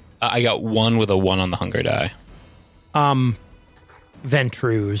 I got 1 with a 1 on the hunger die.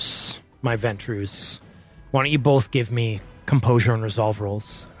 Ventrus. My Ventrus. Why don't you both give me composure and resolve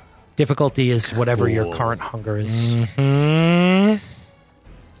rolls? Difficulty is whatever your current hunger is.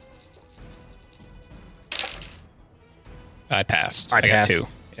 I passed. I I got passed. 2.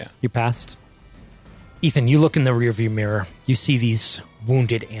 Yeah. You passed? Ethan, you look in the rearview mirror. You see these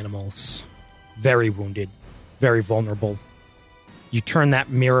wounded animals. Very wounded. Very vulnerable. You turn that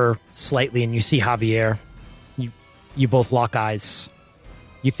mirror slightly and you see Javier. You both lock eyes.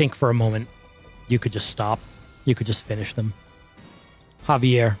 You think for a moment you could just stop. You could just finish them.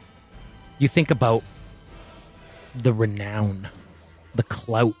 Javier, you think about the renown, the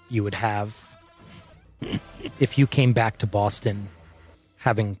clout you would have if you came back to Boston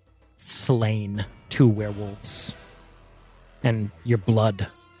having slain 2 werewolves and your blood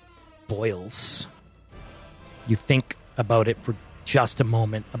boils. You think about it for just a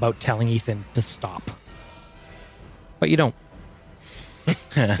moment, about telling Ethan to stop. But you don't.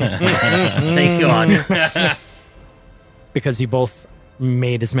 Thank God. Because you both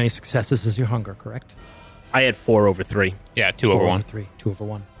made as many successes as your hunger, correct? I had 4 over 3. Yeah, 2 over 1. 3. 2 over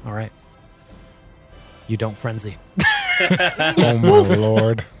 1. All right. You don't frenzy. Oh my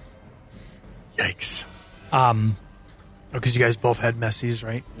lord. Yikes. Because you guys both had messies,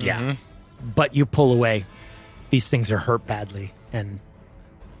 right? Yeah. But you pull away. These things are hurt badly, and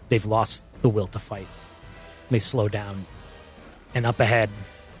they've lost the will to fight. They slow down. And up ahead,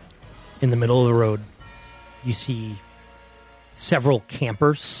 in the middle of the road, you see several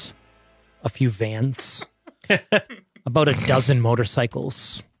campers, a few vans, about a dozen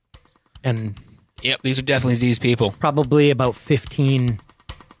motorcycles, and Yep, these are definitely Z's people. probably about 15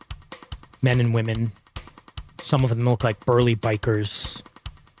 men and women Some of them look like burly bikers.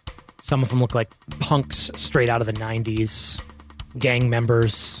 Some of them look like punks straight out of the 90s. Gang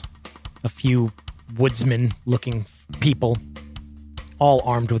members. A few woodsman-looking people. All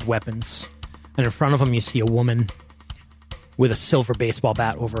armed with weapons. And in front of them, you see a woman with a silver baseball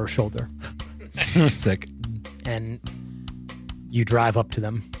bat over her shoulder. Sick. And you drive up to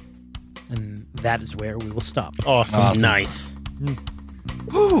them. And that is where we will stop. Awesome. Nice.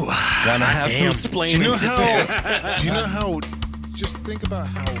 Gonna have some Do explaining you know to do. how? Do you know how? Just think about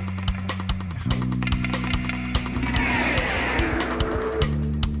how.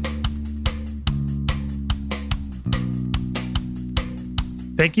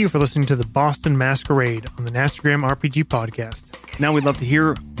 Thank you for listening to the Boston Masquerade on the Nastagram RPG podcast. Now we'd love to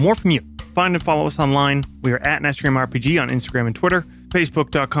hear more from you. Find and follow us online. We are at Nastagram RPG on Instagram and Twitter,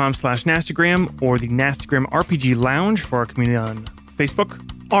 facebook.com/Nastagram, or the Nastagram RPG Lounge for our community on Facebook,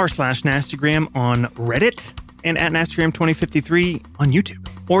 r/Nastagram on Reddit, and at Nastagram 2053 on YouTube.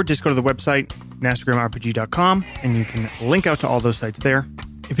 Or just go to the website, NastagramRPG.com, and you can link out to all those sites there.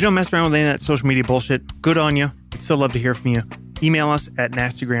 If you don't mess around with any of that social media bullshit, good on you. We'd still love to hear from you. Email us at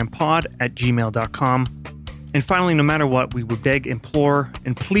nastagrampod@gmail.com. And finally, no matter what, we would beg, implore,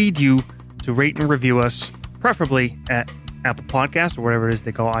 and plead you to rate and review us, preferably at Apple Podcasts or whatever it is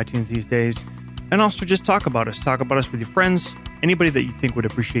they call iTunes these days. And also just talk about us. Talk about us with your friends, anybody that you think would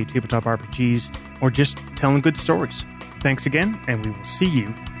appreciate tabletop RPGs, or just telling good stories. Thanks again, and we will see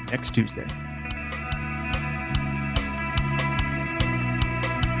you next Tuesday.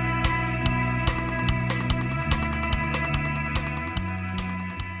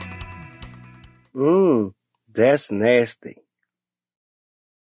 That's nasty.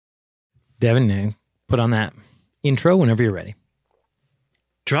 Devin, put on that intro whenever you're ready.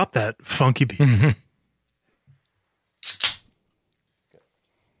 Drop that funky beat.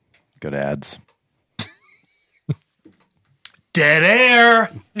 Good ads. Dead air!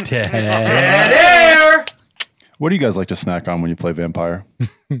 Dead. Dead air! What do you guys like to snack on when you play Vampire?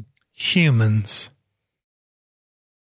 Humans.